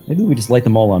 Maybe we just light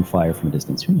them all on fire from a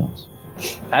distance. Who knows?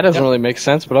 That doesn't really make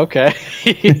sense, but okay.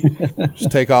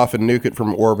 Just take off and nuke it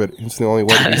from orbit. It's the only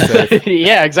way to be safe.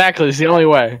 Yeah, exactly. It's the only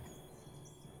way.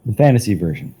 The fantasy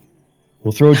version.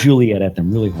 We'll throw Juliet at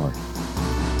them really hard.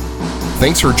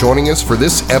 Thanks for joining us for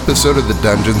this episode of the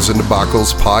Dungeons and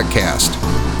Debacles podcast.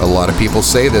 A lot of people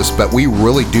say this, but we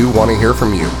really do want to hear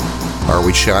from you. Are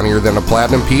we shinier than a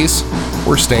platinum piece?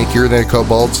 Or stankier than a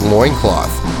kobold's loincloth?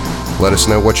 Let us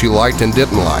know what you liked and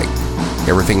didn't like.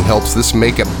 Everything helps this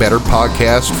make a better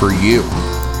podcast for you.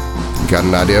 Got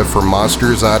an idea for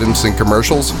monsters, items, and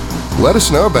commercials? Let us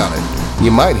know about it.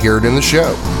 You might hear it in the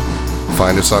show.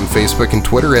 Find us on Facebook and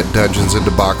Twitter at Dungeons and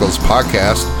Debacles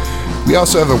Podcast. We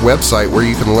also have a website where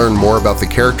you can learn more about the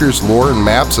characters, lore, and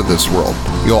maps of this world.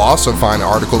 You'll also find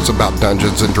articles about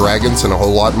Dungeons and Dragons and a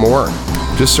whole lot more.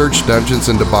 Just search Dungeons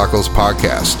and Debacles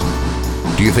Podcast.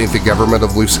 Do you think the government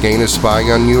of Luscane is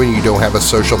spying on you and you don't have a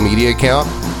social media account?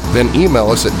 Then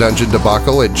email us at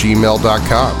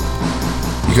dungeondebacle@gmail.com.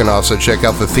 You can also check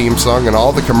out the theme song and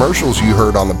all the commercials you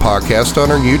heard on the podcast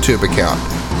on our YouTube account.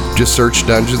 Just search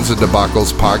Dungeons and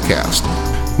Debacles Podcast.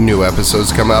 New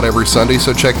episodes come out every Sunday,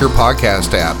 so check your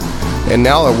podcast app. And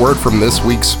now a word from this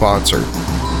week's sponsor.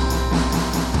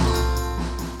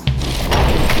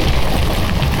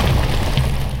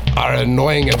 Are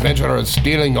annoying adventurers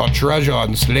stealing your treasure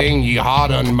and slaying ye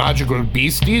hard-earned magical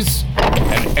beasties?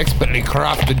 An expertly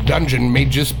crafted dungeon may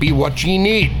just be what ye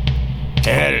need.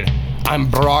 Hell, I'm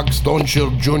Brock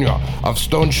Stoneshield Jr. of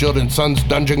Stoneshield & Sons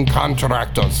Dungeon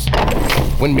Contractors.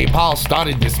 When me pal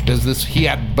started this business, he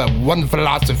had but one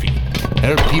philosophy: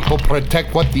 help people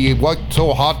protect what they worked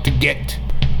so hard to get.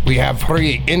 We have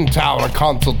free in-tower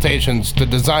consultations to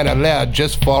design a lair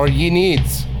just for your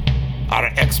needs. Our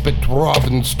expert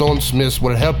dwarven stonesmiths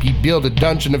will help you build a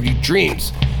dungeon of your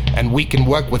dreams, and we can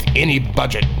work with any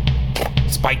budget.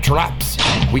 Spike traps,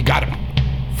 we got 'em.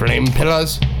 Flame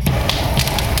pillars,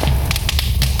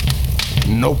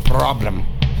 no problem.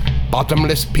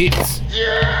 Bottomless pits,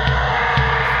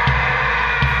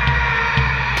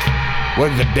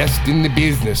 we're the best in the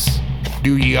business.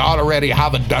 Do you already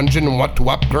have a dungeon and want to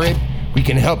upgrade? We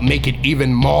can help make it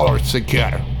even more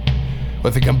secure.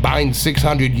 With a combined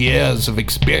 600 years of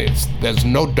experience, there's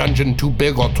no dungeon too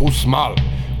big or too small.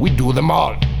 We do them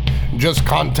all. Just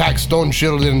contact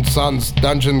Stoneshield & Sons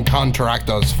Dungeon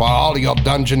Contractors for all your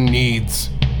dungeon needs.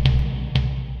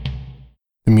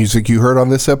 The music you heard on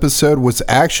this episode was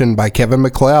Action by Kevin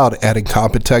MacLeod at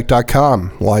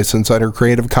Incompetech.com, licensed under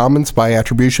Creative Commons by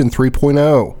Attribution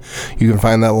 3.0. You can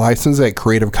find that license at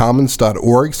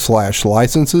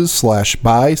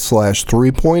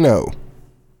creativecommons.org/licenses/by/3.0.